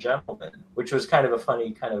 this one gentleman, which was kind of a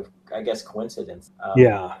funny kind of, I guess, coincidence.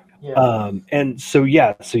 And so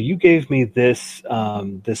you gave me this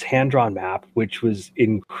this hand-drawn map, which was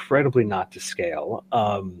incredibly not to scale,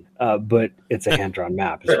 but it's a hand-drawn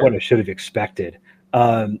map. It's what I should have expected.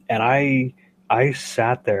 And I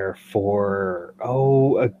sat there for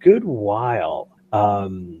a good while,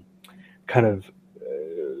 kind of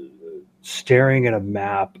staring at a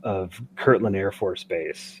map of Kirtland Air Force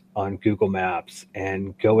Base on Google Maps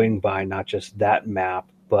and going by not just that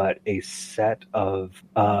map, but a set of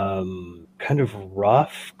kind of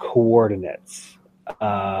rough coordinates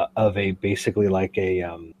of a basically like a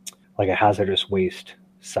hazardous waste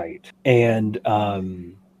site, and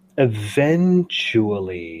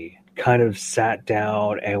eventually kind of sat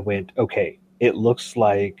down and went, okay, it looks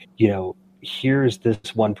like, here's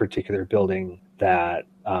this one particular building that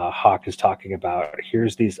Hawk is talking about.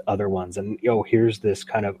 Here's these other ones, and here's this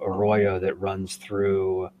kind of arroyo that runs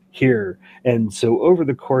through here. And so over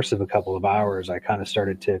the course of a couple of hours, I kind of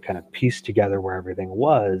started to kind of piece together where everything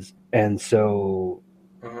was. And so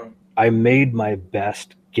I made my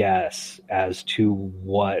best guess as to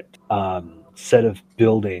what set of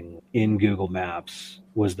building in Google Maps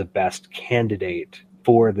was the best candidate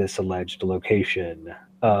for this alleged location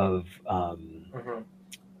of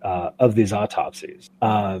these autopsies.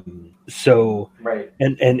 And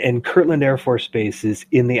Kirtland Air Force Base is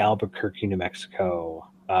in the Albuquerque, New Mexico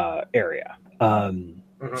area.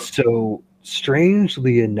 So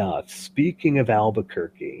strangely enough, speaking of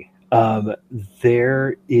Albuquerque,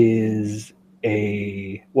 there was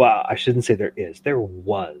a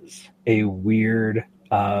weird,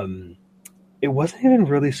 it wasn't even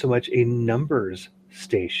really so much a numbers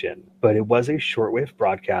station, but it was a shortwave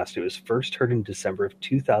broadcast. It was first heard in December of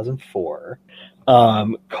 2004,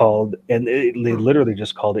 called, and they literally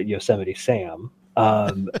just called it Yosemite Sam.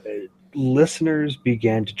 Listeners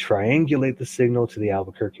began to triangulate the signal to the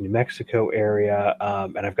Albuquerque, New Mexico area.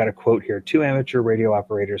 And I've got a quote here. 2 amateur radio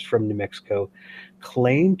operators from New Mexico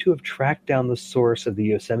claimed to have tracked down the source of the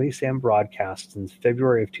Yosemite Sam broadcast in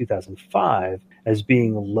February of 2005 as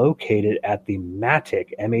being located at the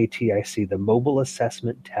MATIC, M-A-T-I-C, the Mobile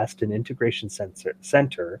Assessment, Test, and Integration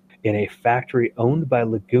Center, in a factory owned by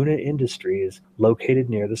Laguna Industries, located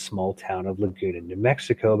near the small town of Laguna, New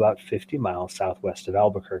Mexico, about 50 miles southwest of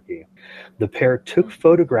Albuquerque. The pair took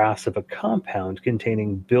photographs of a compound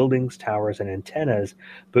containing buildings, towers, and antennas,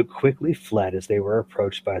 but quickly fled as they were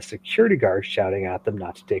approached by a security guard shouting at them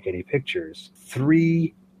not to take any pictures.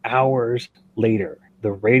 3 hours later,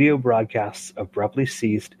 the radio broadcasts abruptly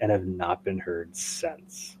ceased and have not been heard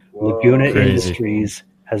since. Laguna Industries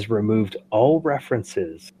has removed all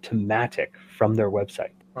references to MATIC from their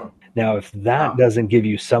website. Now, if that doesn't give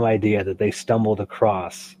you some idea that they stumbled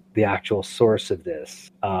across the actual source of this,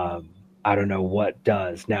 I don't know what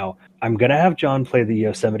does. Now, I'm going to have John play the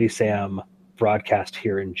Yosemite Sam broadcast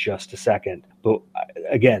here in just a second. But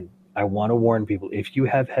again, I want to warn people, if you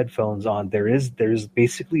have headphones on, there's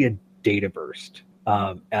basically a data burst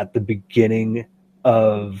at the beginning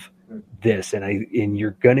of this, and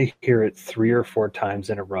you're gonna hear it 3 or 4 times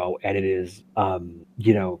in a row, and it is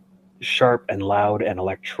sharp and loud and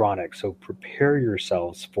electronic. So prepare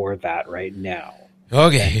yourselves for that right now.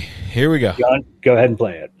 Okay, here we go. John, go ahead and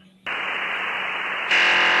play it.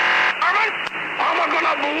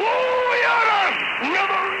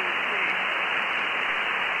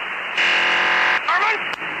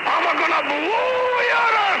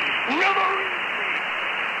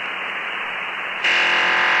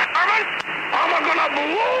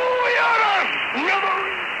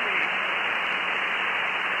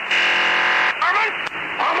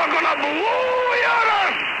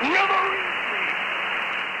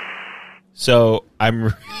 So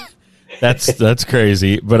I'm that's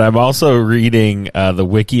crazy, but I'm also reading the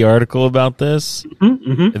wiki article about this,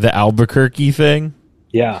 the Albuquerque thing.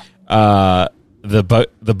 Yeah.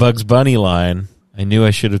 The Bugs Bunny line. I knew I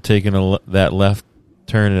should have taken that left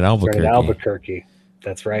turn at Albuquerque. Right at Albuquerque.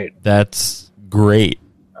 That's right. That's great,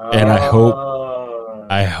 and I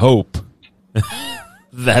hope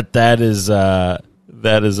that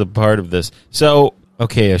is a part of this. So,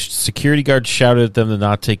 okay, a security guard shouted at them to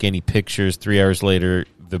not take any pictures. 3 hours later,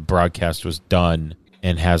 the broadcast was done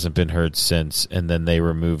and hasn't been heard since. And then they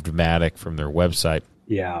removed Matic from their website.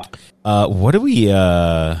 Yeah. What do we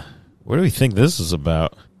think this is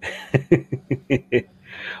about?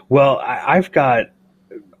 Well, I've got,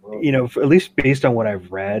 at least based on what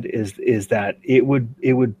I've read, is that it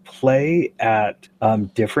would play at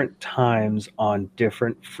different times on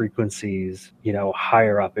different frequencies.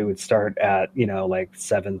 Higher up, it would start at like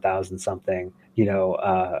 7,000 something.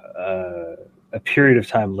 A period of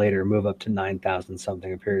time later, move up to 9,000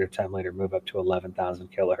 something. A period of time later, move up to 11,000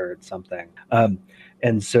 kilohertz something.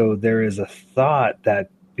 And so there is a thought that,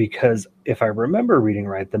 because if I remember reading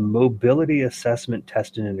right, the Mobility Assessment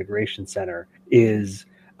Test and Integration Center is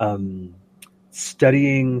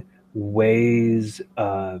studying ways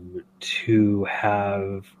to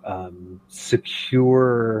have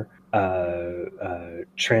secure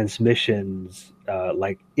transmissions,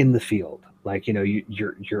 like in the field. Like,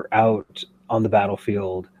 you're out on the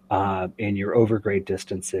battlefield and you're over great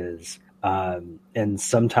distances. And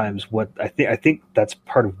sometimes what I think that's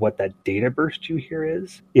part of what that data burst you hear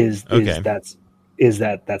is that's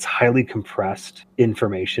highly compressed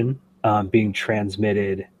information being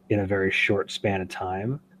transmitted in a very short span of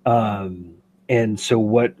time. And so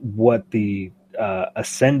what the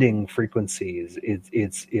ascending frequencies,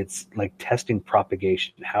 it's like testing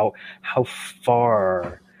propagation. How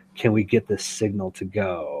far can we get this signal to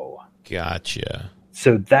go? Gotcha.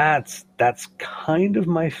 So that's kind of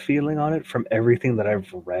my feeling on it from everything that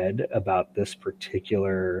I've read about this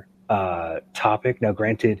particular topic. Now,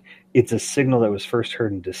 granted, it's a signal that was first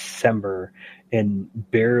heard in December, and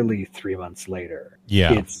barely 3 months later,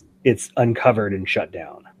 it's uncovered and shut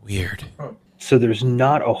down. Weird. So there's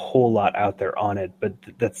not a whole lot out there on it, but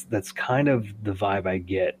that's kind of the vibe I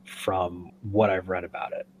get from what I've read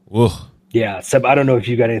about it. Whoa. Yeah, Seb, I don't know if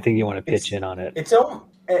you got anything you want to pitch in on it.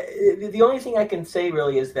 The only thing I can say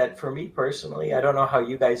really is that for me personally, I don't know how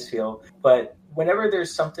you guys feel, but whenever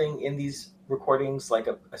there's something in these recordings, like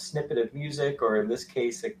a snippet of music, or in this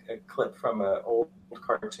case, a clip from an old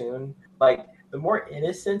cartoon, like the more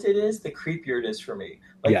innocent it is, the creepier it is for me.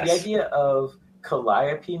 Like the idea of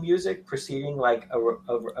Calliope music preceding like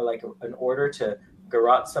an order to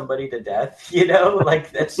garrote somebody to death,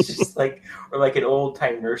 like that's just like, or like an old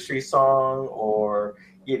time nursery song, or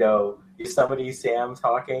somebody Sam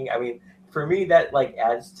talking. I mean, for me, that like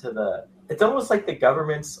adds to it's almost like the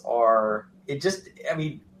governments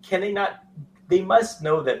can they not, they must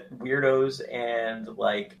know that weirdos and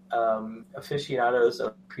like aficionados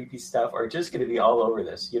of creepy stuff are just going to be all over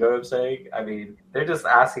this. You know what I'm saying? I mean, they're just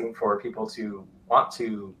asking for people to want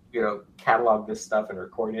to, catalog this stuff and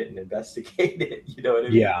record it and investigate it. You know what I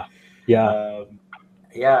mean?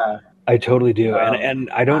 Yeah. I totally do. And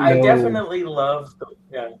I don't know. I definitely love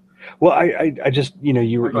Well, I just,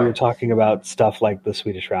 you were talking about stuff like the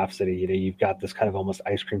Swedish Rhapsody. You've got this kind of almost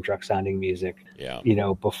ice cream truck sounding music. Yeah.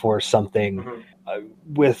 Before something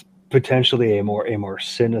with potentially a more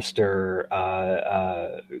sinister,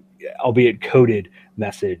 albeit coded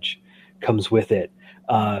message comes with it.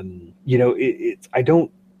 I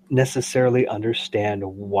don't necessarily understand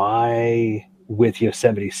why. With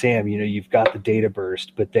Yosemite Sam, you've got the data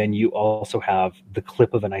burst, but then you also have the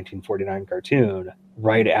clip of a 1949 cartoon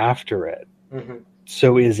right after it. Mm-hmm.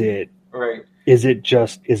 So is it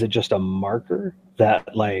just a marker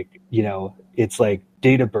that, like, it's like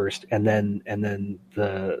data burst, and then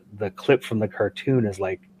the clip from the cartoon is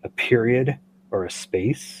like a period or a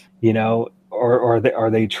space, or are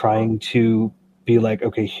they trying to be like,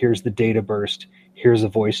 okay, here's the data burst, here's a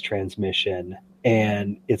voice transmission.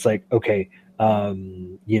 And it's like, okay,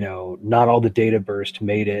 not all the data burst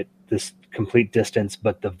made it this complete distance,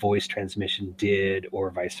 but the voice transmission did, or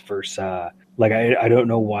vice versa. Like, I don't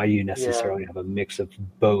know why you necessarily have a mix of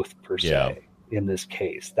both per se in this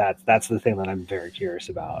case. That's the thing that I'm very curious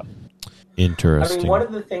about. Interesting. I mean, one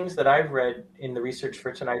of the things that I've read in the research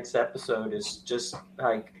for tonight's episode is just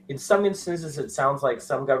like, in some instances, it sounds like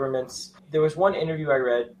some governments. There was one interview I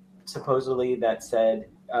read supposedly that said,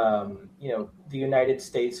 the United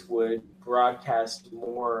States would broadcast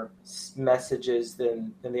more messages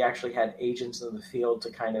than they actually had agents in the field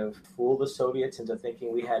to kind of fool the Soviets into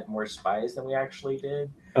thinking we had more spies than we actually did.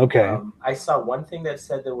 Okay. I saw one thing that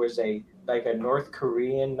said there was a North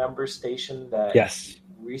Korean number station that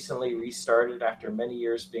recently restarted after many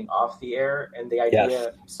years being off the air, and the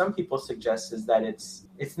idea some people suggest is that it's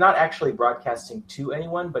not actually broadcasting to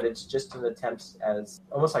anyone, but it's just an attempt as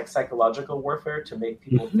almost like psychological warfare to make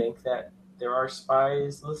people think that there are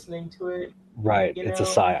spies listening to it. Right. It's a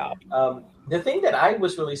psyop. The thing that I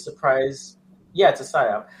was really surprised, it's a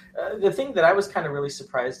psyop. The thing that I was kind of really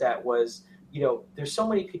surprised at was, there's so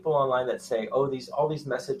many people online that say, all these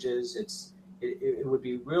messages, it would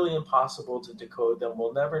be really impossible to decode them.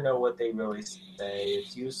 We'll never know what they really say.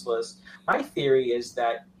 It's useless. My theory is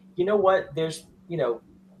that, there's,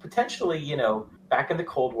 potentially, back in the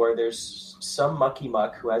Cold War, there's some mucky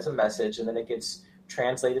muck who has a message, and then it gets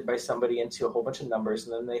translated by somebody into a whole bunch of numbers,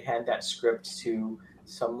 and then they hand that script to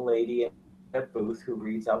some lady in a booth who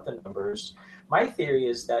reads out the numbers. My theory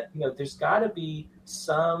is that, there's got to be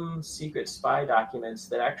some secret spy documents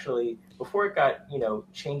that actually, before it got,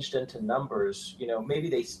 changed into numbers, maybe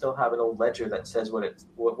they still have an old ledger that says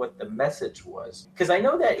what the message was. Because I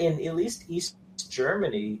know that in at least East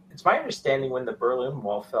Germany, it's my understanding when the Berlin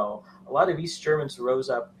Wall fell, a lot of East Germans rose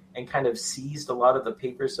up and kind of seized a lot of the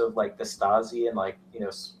papers of like the Stasi and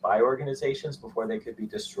spy organizations before they could be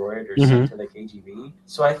destroyed or sent to the KGB.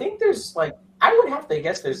 So I think there's I would have to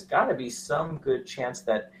guess there's got to be some good chance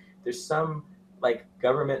that there's some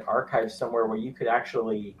government archive somewhere where you could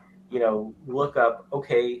actually, look up,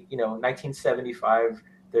 1975,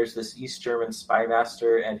 there's this East German spy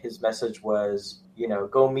master and his message was,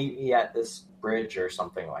 go meet me at this bridge or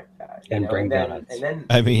something like that. And bring donuts. And then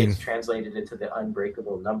it gets translated into the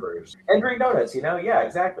unbreakable numbers. And bring donuts, yeah,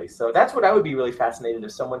 exactly. So that's what I would be really fascinated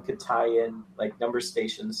if someone could tie in number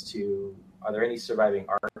stations to, are there any surviving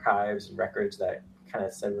archives and records that kind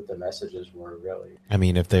of said what the messages were really? I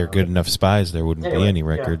mean, if they're good enough spies, there wouldn't be any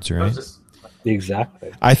records, right?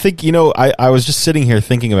 Exactly. I think, I was just sitting here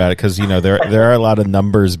thinking about it because, there are a lot of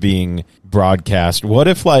numbers being broadcast. What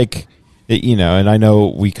if and I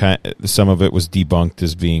know some of it was debunked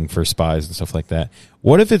as being for spies and stuff like that.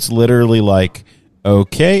 What if it's literally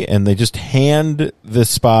okay, and they just hand the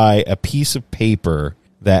spy a piece of paper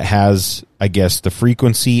that has, I guess, the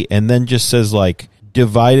frequency, and then just says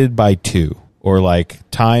divided by 2 or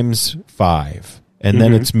times 5. And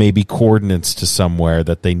then it's maybe coordinates to somewhere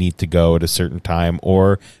that they need to go at a certain time,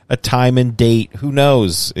 or a time and date. Who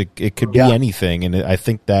knows? It could be anything. And I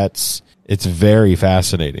think it's very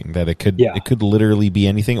fascinating that it could literally be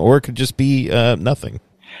anything, or it could just be nothing.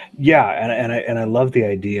 Yeah, and I love the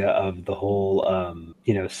idea of the whole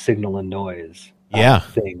signal and noise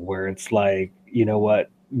thing, where it's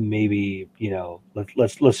maybe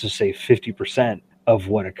let's just say 50% of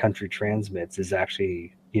what a country transmits is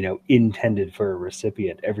actually intended for a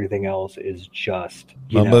recipient. Everything else is just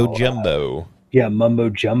mumbo jumbo. Mumbo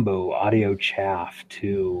jumbo audio chaff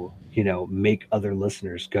to make other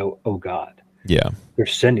listeners go, oh God, they're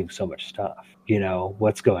sending so much stuff.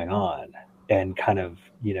 What's going on, and kind of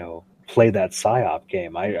play that psyop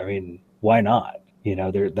game. I mean, why not?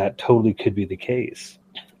 That totally could be the case.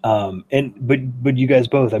 But you guys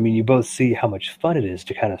both, you both see how much fun it is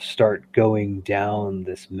to kind of start going down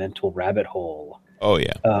this mental rabbit hole. Oh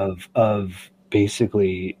yeah. Of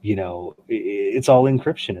basically, it's all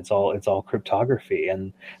encryption. It's all cryptography,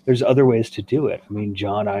 and there's other ways to do it. I mean,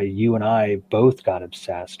 John, you and I both got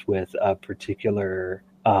obsessed with a particular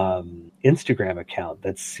Instagram account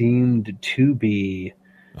that seemed to be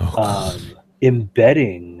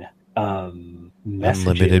embedding messages.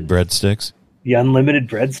 Unlimited breadsticks. The unlimited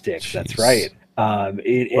breadsticks. Jeez. That's right. What?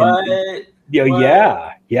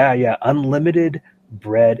 Yeah. Unlimited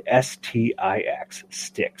bread, STIX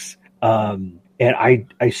sticks. And I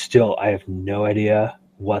have no idea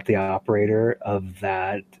what the operator of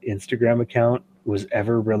that Instagram account was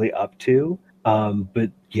ever really up to.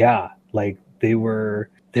 But yeah,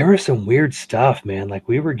 there was some weird stuff, man.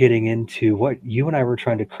 We were getting into what you and I were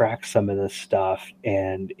trying to crack some of this stuff,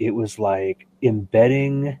 and it was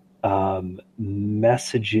embedding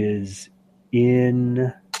messages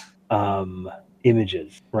in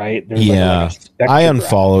images, right? There's Yeah, I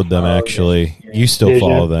unfollowed them actually. You still Did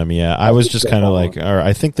follow you? them, yeah. I was just kind of like, all right,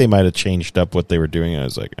 I think they might have changed up what they were doing. I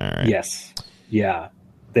was like, all right. Yes. Yeah.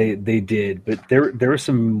 They did, but there was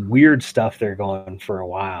some weird stuff there going for a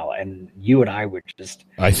while, and you and I would just.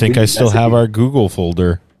 I think I still have our Google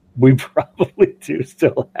folder. We probably do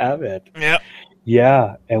still have it. Yeah.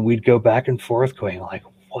 Yeah, and we'd go back and forth, going like,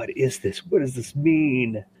 "What is this? What does this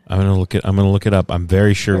mean?" I'm gonna look it up. I'm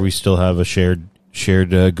very sure we still have a shared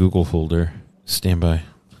Google folder. Stand by.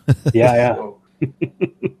 Yeah.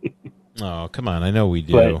 Oh, come on! I know we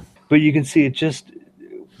do. But you can see it just.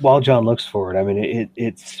 While John looks for it, I mean,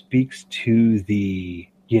 it speaks to the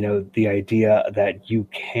idea that you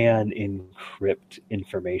can encrypt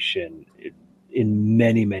information in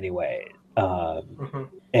many, many ways,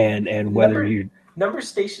 and whether number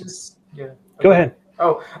stations. Yeah. Go ahead.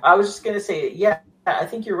 Oh, I was just gonna say, yeah, I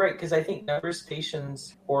think you're right, because I think number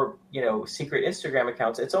stations or secret Instagram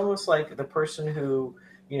accounts, it's almost like the person who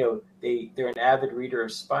they're an avid reader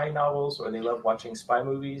of spy novels or they love watching spy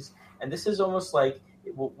movies, and this is almost like.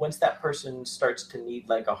 Once that person starts to need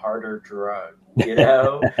like a harder drug,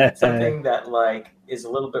 something that like is a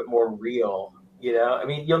little bit more real, I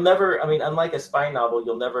mean, unlike a spy novel,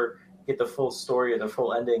 you'll never get the full story or the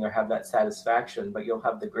full ending or have that satisfaction, but you'll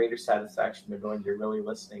have the greater satisfaction of knowing you're really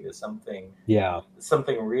listening to something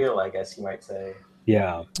real, I guess you might say.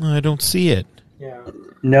 Yeah. I don't see it. Yeah.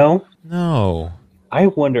 No. I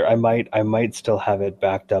wonder. I might still have it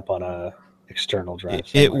backed up on a external drive.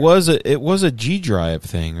 It was a G drive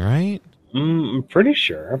thing, right? I'm pretty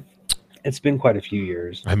sure. It's been quite a few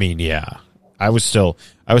years. I mean, yeah. I was still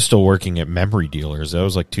working at Memory Dealers. That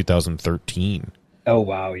was like 2013. Oh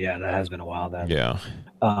wow, yeah, that has been a while then. Yeah.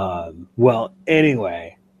 Well,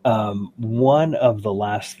 anyway, one of the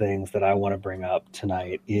last things that I want to bring up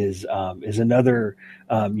tonight is another.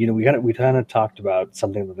 We kind of talked about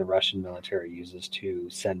something that the Russian military uses to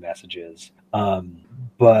send messages,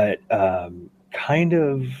 but kind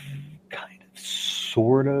of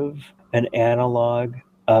sort of an analog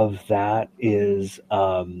of that is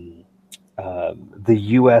the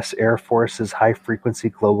U.S. Air Force's high frequency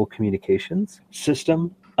global communications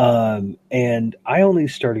system. And I only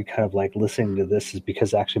started kind of like listening to this is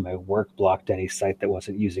because actually my work blocked any site that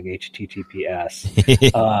wasn't using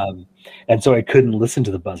HTTPS. And so I couldn't listen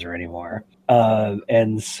to the buzzer anymore.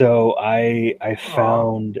 And so I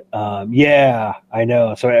found, yeah, I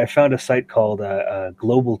know. So I found a site called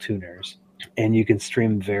Global Tuners, and you can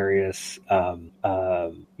stream various,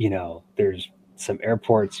 there's some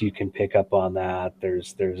airports you can pick up on that.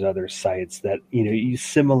 There's other sites that you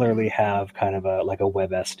similarly have kind of a web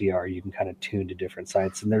SDR. You can kind of tune to different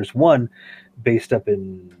sites, and there's one based up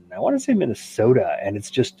in I want to say Minnesota, and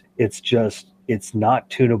it's not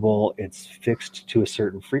tunable. It's fixed to a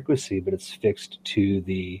certain frequency, but it's fixed to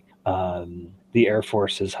the Air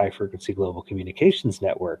Force's high frequency global communications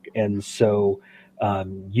network, and so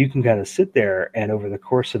you can kind of sit there, and over the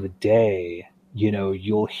course of the day,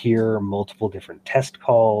 you'll hear multiple different test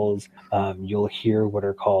calls. You'll hear what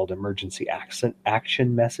are called emergency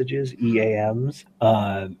action messages, EAMs.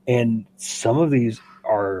 And some of these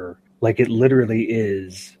are like, it literally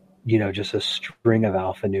is, just a string of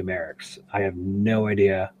alphanumerics. I have no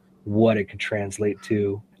idea what it could translate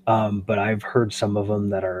to. But I've heard some of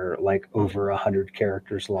them that are like over 100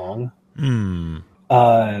 characters long.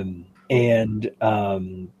 And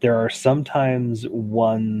there are sometimes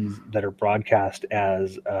ones that are broadcast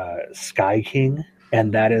as Sky King,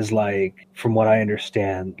 and that is like, from what I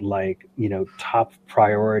understand, like top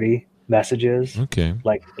priority messages. Okay.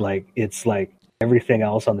 Like it's like everything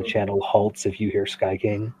else on the channel halts if you hear Sky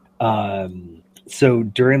King. So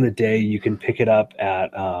during the day, you can pick it up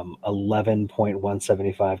at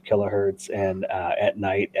 11.175 kilohertz, and at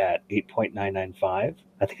night at 8.995.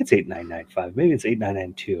 I think it's 8.995. Maybe it's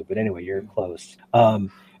 8.992. But anyway, you're close.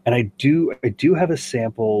 And I do have a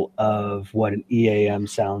sample of what an EAM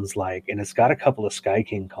sounds like, and it's got a couple of Sky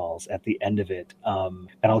King calls at the end of it. And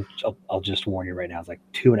I'll just warn you right now, it's like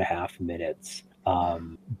 2.5 minutes.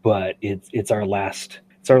 But it's our last.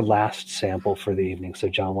 It's our last sample for the evening. So,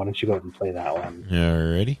 John, why don't you go ahead and play that one?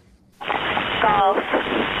 Alrighty. Golf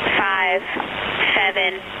 5,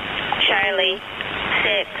 7, Charlie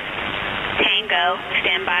 6, Tango,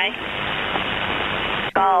 stand by.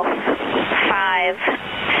 Golf 5,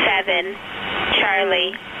 7,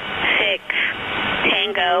 Charlie 6,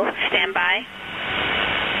 Tango, stand by.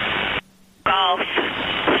 Golf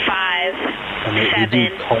 5, And they 7, do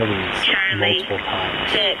call these Charlie multiple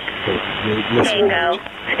times. 6, Listen Tango,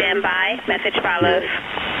 stand by. Message follows.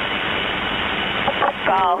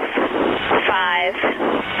 Golf 5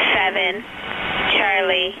 7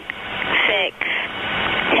 Charlie 6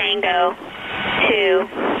 Tango 2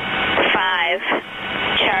 5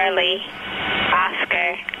 Charlie Oscar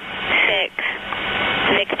 6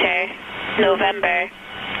 Victor November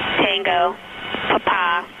Tango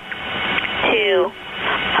Papa 2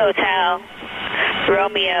 Hotel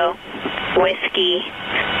Romeo Whiskey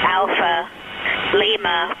Alpha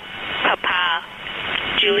Lima Papa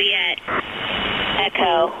Juliet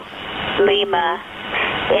Echo Lima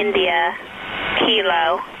India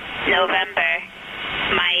Kilo November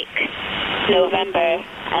Mike November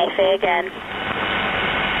I say again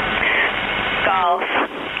Golf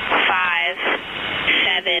 5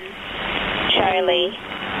 7 Charlie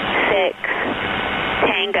 6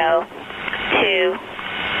 Tango 2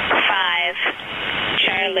 5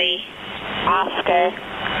 Charlie Oscar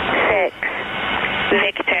 6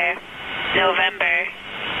 Victor November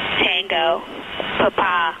Tango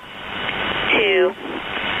Papa 2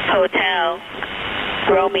 Hotel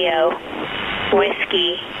Romeo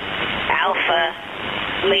Whiskey Alpha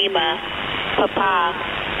Lima Papa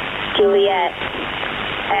Juliet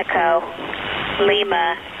Echo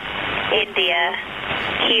Lima India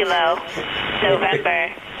Kilo November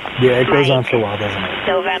Yeah, it goes Mike, on for a while, doesn't it?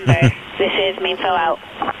 November This is mean fill out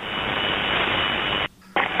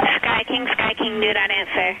Sky King, do not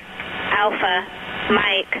answer. Alpha,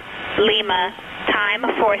 Mike, Lima, time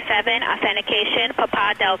 47, authentication,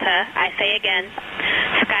 Papa Delta. I say again.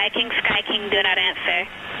 Sky King, do not answer.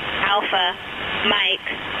 Alpha, Mike,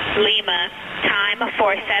 Lima, time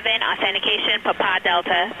 47, authentication, Papa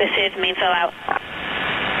Delta. This is mean fill out.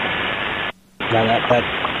 Now that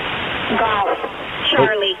Golf,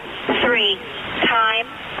 Charlie, 3, time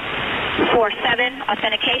 47,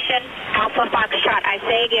 authentication, Alpha Foxtrot. I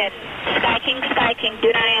say again, Sky King,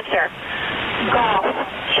 do not answer. Golf,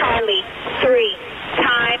 Charlie, 3,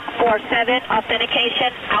 time 47,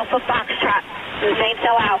 authentication, Alpha Foxtrot. Remain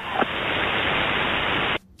so out.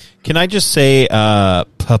 Can I just say,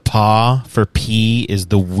 Papa for P is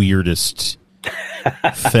the weirdest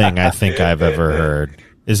thing I think I've ever heard.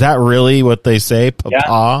 Is that really what they say,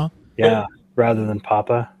 Papa? Yeah, rather than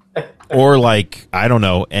Papa. Or like, I don't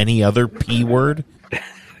know, any other P word?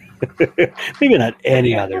 Maybe not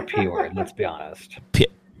any other P word, let's be honest.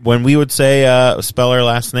 When we would say, spell our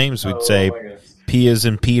last names, we'd say P as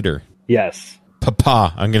in Peter. Yes.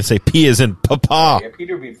 Papa. I'm going to say P as in Papa. Yeah,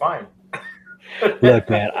 Peter would be fine. Look,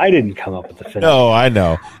 man, I didn't come up with the finish. No, I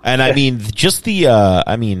know. And I mean, just the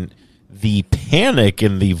panic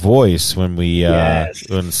in the voice when we,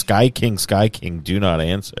 when Sky King, do not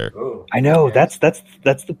answer. Ooh, I know, okay.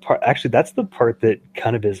 that's the part, actually, that's the part that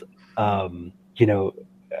kind of is, I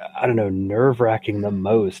don't know, nerve-wracking the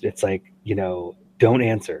most. It's like, don't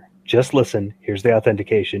answer. Just listen. Here's the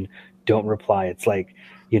authentication. Don't reply. It's like,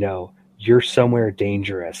 you're somewhere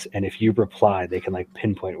dangerous, and if you reply, they can like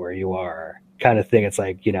pinpoint where you are, kind of thing. It's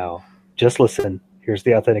like, just listen. Here's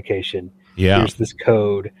the authentication. Yeah. Here's this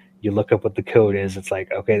code. You look up what the code is. It's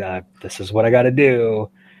like, okay, this is what I got to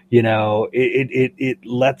do. It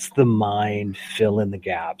lets the mind fill in the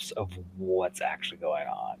gaps of what's actually going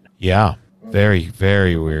on. Yeah. Very,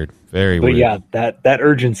 very weird. Very weird. But yeah, that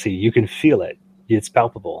urgency, you can feel it. It's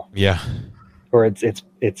palpable. Yeah. Or it's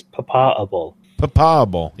papa-able.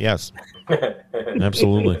 Papa-able, yes.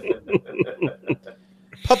 Absolutely.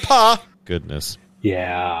 Papa. Goodness.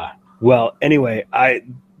 Yeah. Well, anyway,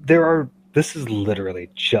 this is literally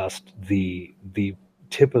just the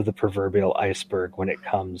tip of the proverbial iceberg when it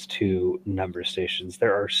comes to number stations.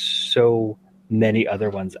 There are so many other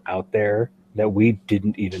ones out there that we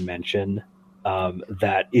didn't even mention,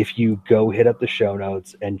 that if you go hit up the show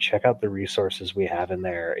notes and check out the resources we have in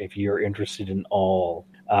there, if you're interested in all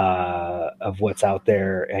of what's out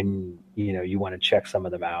there and you want to check some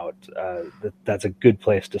of them out, that's a good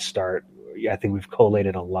place to start. I think we've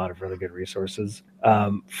collated a lot of really good resources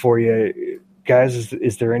for you guys.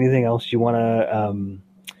 Is there anything else you want to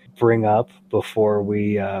bring up before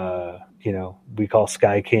we we call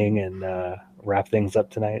Sky King and wrap things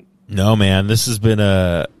up tonight? No, man, this has been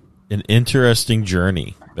an interesting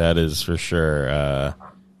journey, that is for sure,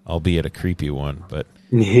 albeit a creepy one. But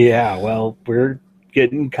yeah, well, we're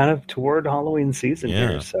getting kind of toward Halloween season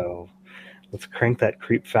here, so let's crank that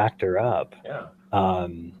creep factor up.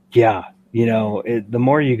 The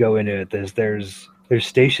more you go into it, there's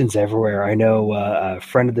stations everywhere. I know a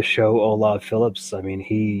friend of the show, Olav Phillips. I mean,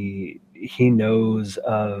 he knows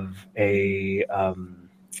of I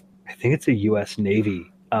think it's a U.S. Navy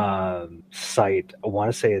site. I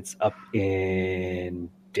want to say it's up in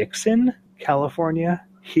Dixon, California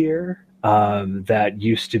here, that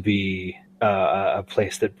used to be a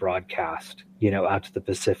place that broadcast, out to the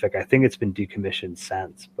Pacific. I think it's been decommissioned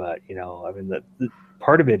since, but I mean, the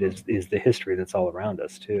part of it is the history that's all around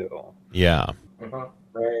us too. Yeah.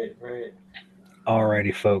 Right.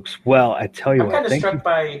 Alrighty, folks. Well, I tell you I'm what. kind of struck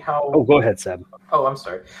by how. Oh, go ahead, Seb. Oh, I'm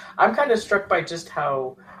sorry. I'm kind of struck by just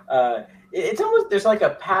how it's almost there's like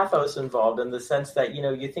a pathos involved in the sense that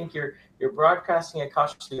you think you're broadcasting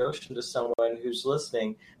across the ocean to someone who's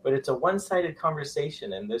listening, but it's a one-sided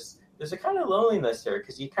conversation, and there's a kind of loneliness there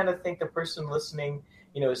because you kind of think the person listening,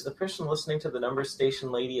 is the person listening to the number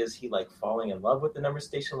station lady, is he like falling in love with the number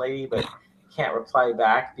station lady, but can't reply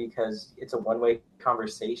back because it's a one-way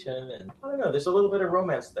conversation? And I don't know, there's a little bit of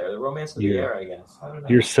romance there, the romance of the air, I guess. I don't know.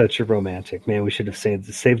 You're such a romantic man. We should have saved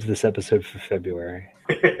this episode for February.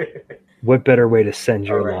 What better way to send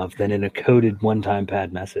your love than in a coded one-time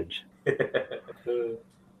pad message?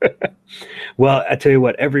 Well, I tell you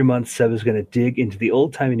what, every month Seb is going to dig into the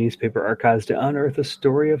old-timey newspaper archives to unearth a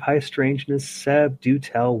story of high strangeness. Seb, do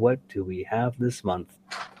tell, what do we have this month?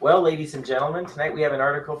 Well, ladies and gentlemen, tonight we have an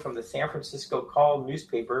article from the San Francisco Call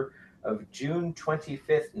newspaper of June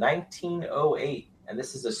 25th, 1908. And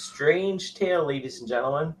this is a strange tale, ladies and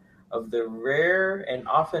gentlemen, of the rare and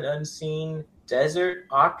often unseen desert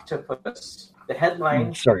octopus. The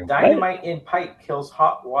headline, Dynamite in Pipe Kills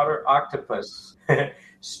Hot Water Octopus.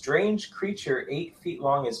 Strange creature 8 feet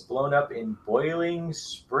long is blown up in boiling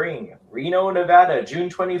spring. Reno, Nevada, June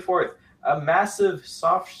 24th. A massive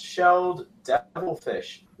soft-shelled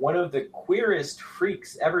devilfish, one of the queerest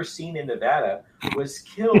freaks ever seen in Nevada, was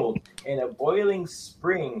killed in a boiling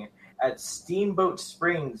spring at Steamboat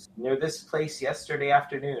Springs near this place yesterday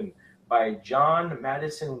afternoon by John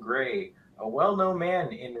Madison Gray, a well-known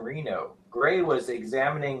man in Reno. Gray was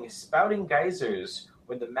examining spouting geysers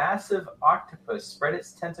when the massive octopus spread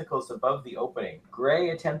its tentacles above the opening. Gray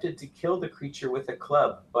attempted to kill the creature with a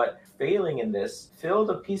club, but failing in this, filled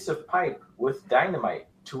a piece of pipe with dynamite,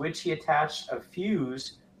 to which he attached a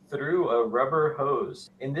fuse through a rubber hose.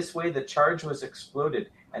 In this way, the charge was exploded,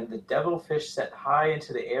 and the devilfish set high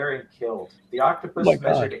into the air and killed. The octopus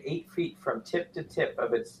measured 8 feet from tip to tip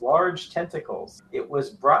of its large tentacles. It was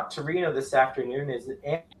brought to Reno this afternoon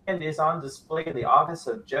and is on display in the office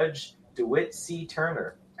of Judge DeWitt C.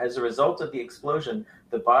 Turner. As a result of the explosion,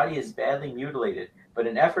 the body is badly mutilated, but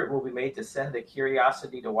an effort will be made to send the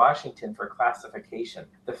curiosity to Washington for classification.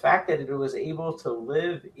 The fact that it was able to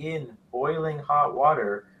live in boiling hot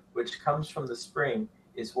water, which comes from the spring,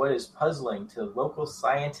 is what is puzzling to local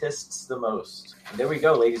scientists the most. And there we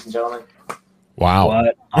go, ladies and gentlemen. Wow.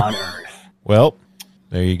 What on earth? Well,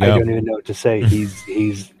 there you go. I don't even know what to say.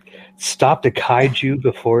 He's stopped a kaiju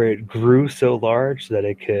before it grew so large that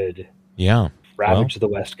it could ravage the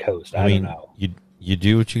West Coast. I don't know. You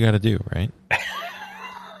do what you got to do, right?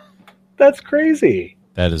 That's crazy.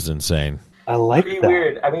 That is insane. I like Pretty that.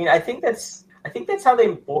 weird. I mean, I think that's how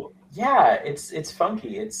they. Yeah, it's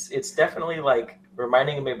funky. It's definitely like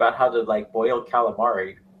reminding me about how to like boil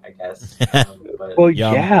calamari, I guess. But, well,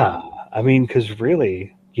 yeah. I mean, because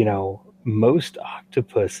really, most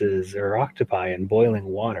octopuses or octopi in boiling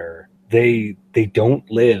water, they don't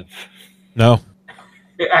live. No.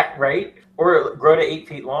 Right? Or grow to 8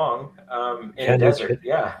 feet long in a desert.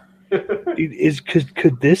 Yeah.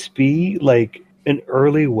 Could this be like an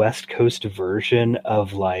early West Coast version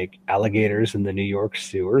of like alligators in the New York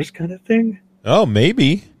sewers kind of thing? Oh,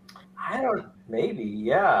 maybe. Maybe,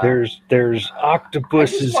 yeah. There's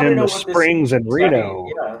octopuses in the springs in Reno.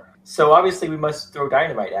 Yeah. So obviously we must throw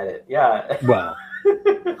dynamite at it. Yeah. Well,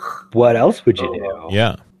 what else would you do?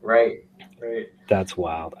 Yeah. Right. That's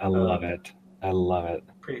wild. I love it.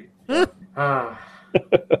 Pretty.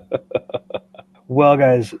 Well,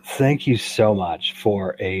 guys, thank you so much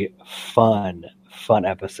for a fun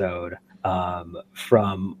episode.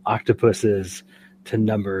 From octopuses to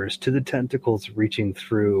numbers to the tentacles reaching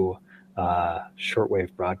through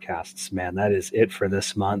shortwave broadcasts. Man, that is it for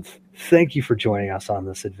this month. Thank you for joining us on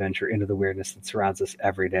this adventure into the weirdness that surrounds us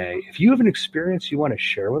every day. If you have an experience you want to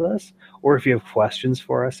share with us, or if you have questions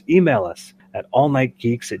for us, email us at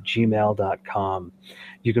allnightgeeks@gmail.com.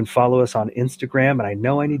 You can follow us on Instagram, and I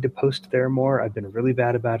know I need to post there more. I've been really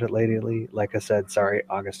bad about it lately. Like I said, sorry,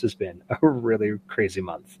 August has been a really crazy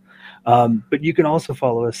month. But you can also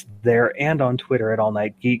follow us there and on Twitter at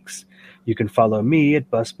allnightgeeks. You can follow me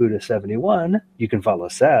at busbuddha71. You can follow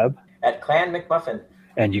Seb at Clan McMuffin.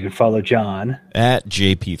 And you can follow John at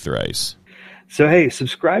JP Thrice. So, hey,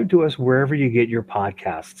 subscribe to us wherever you get your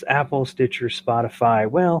podcasts. Apple, Stitcher, Spotify.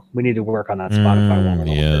 Well, we need to work on that Spotify one a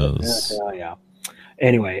little bit. Yeah.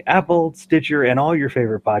 Anyway, Apple, Stitcher, and all your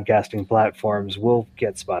favorite podcasting platforms will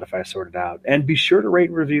get Spotify sorted out. And be sure to rate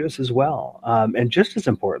and review us as well. And just as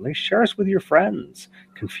importantly, share us with your friends.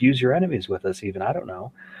 Confuse your enemies with us even. I don't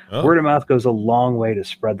know. Oh. Word of mouth goes a long way to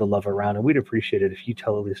spread the love around, and we'd appreciate it if you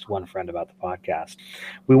tell at least one friend about the podcast.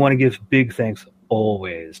 We want to give big thanks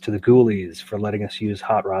always to the Ghoulies for letting us use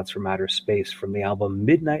Hot Rods from Outer Space from the album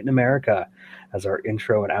Midnight in America as our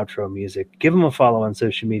intro and outro music. Give them a follow on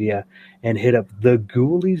social media and hit up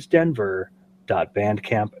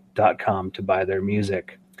theghouliesdenver.bandcamp.com to buy their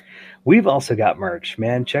music. We've also got merch,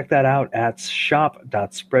 man. Check that out at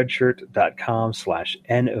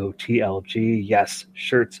shop.spreadshirt.com/NOTLG. Yes,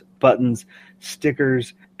 shirts, buttons,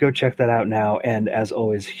 stickers. Go check that out now. And as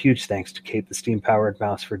always, huge thanks to Kate the Steam-Powered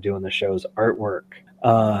Mouse for doing the show's artwork.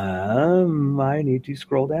 I need to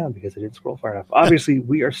scroll down because I didn't scroll far enough. Obviously,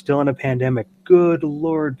 we are still in a pandemic. Good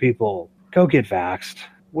Lord, people. Go get vaxxed.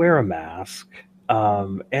 Wear a mask.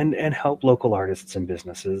 And help local artists and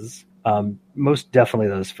businesses. Most definitely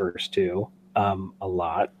those first two. A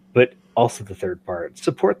lot. But also the third part.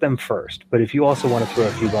 Support them first. But if you also want to throw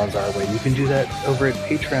a few bones our way, you can do that over at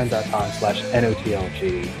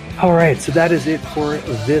patreon.com/NOTLG. All right, so that is it for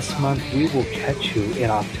this month. We will catch you in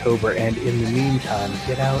October. And in the meantime,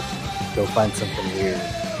 get out, go find something weird.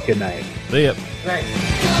 Good night. See ya. Good night.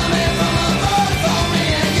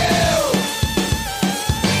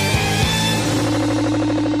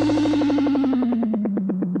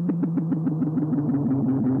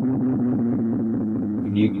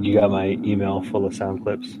 You got my email full of sound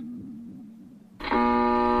clips?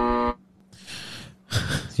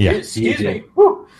 Yeah. Excuse me. Woo.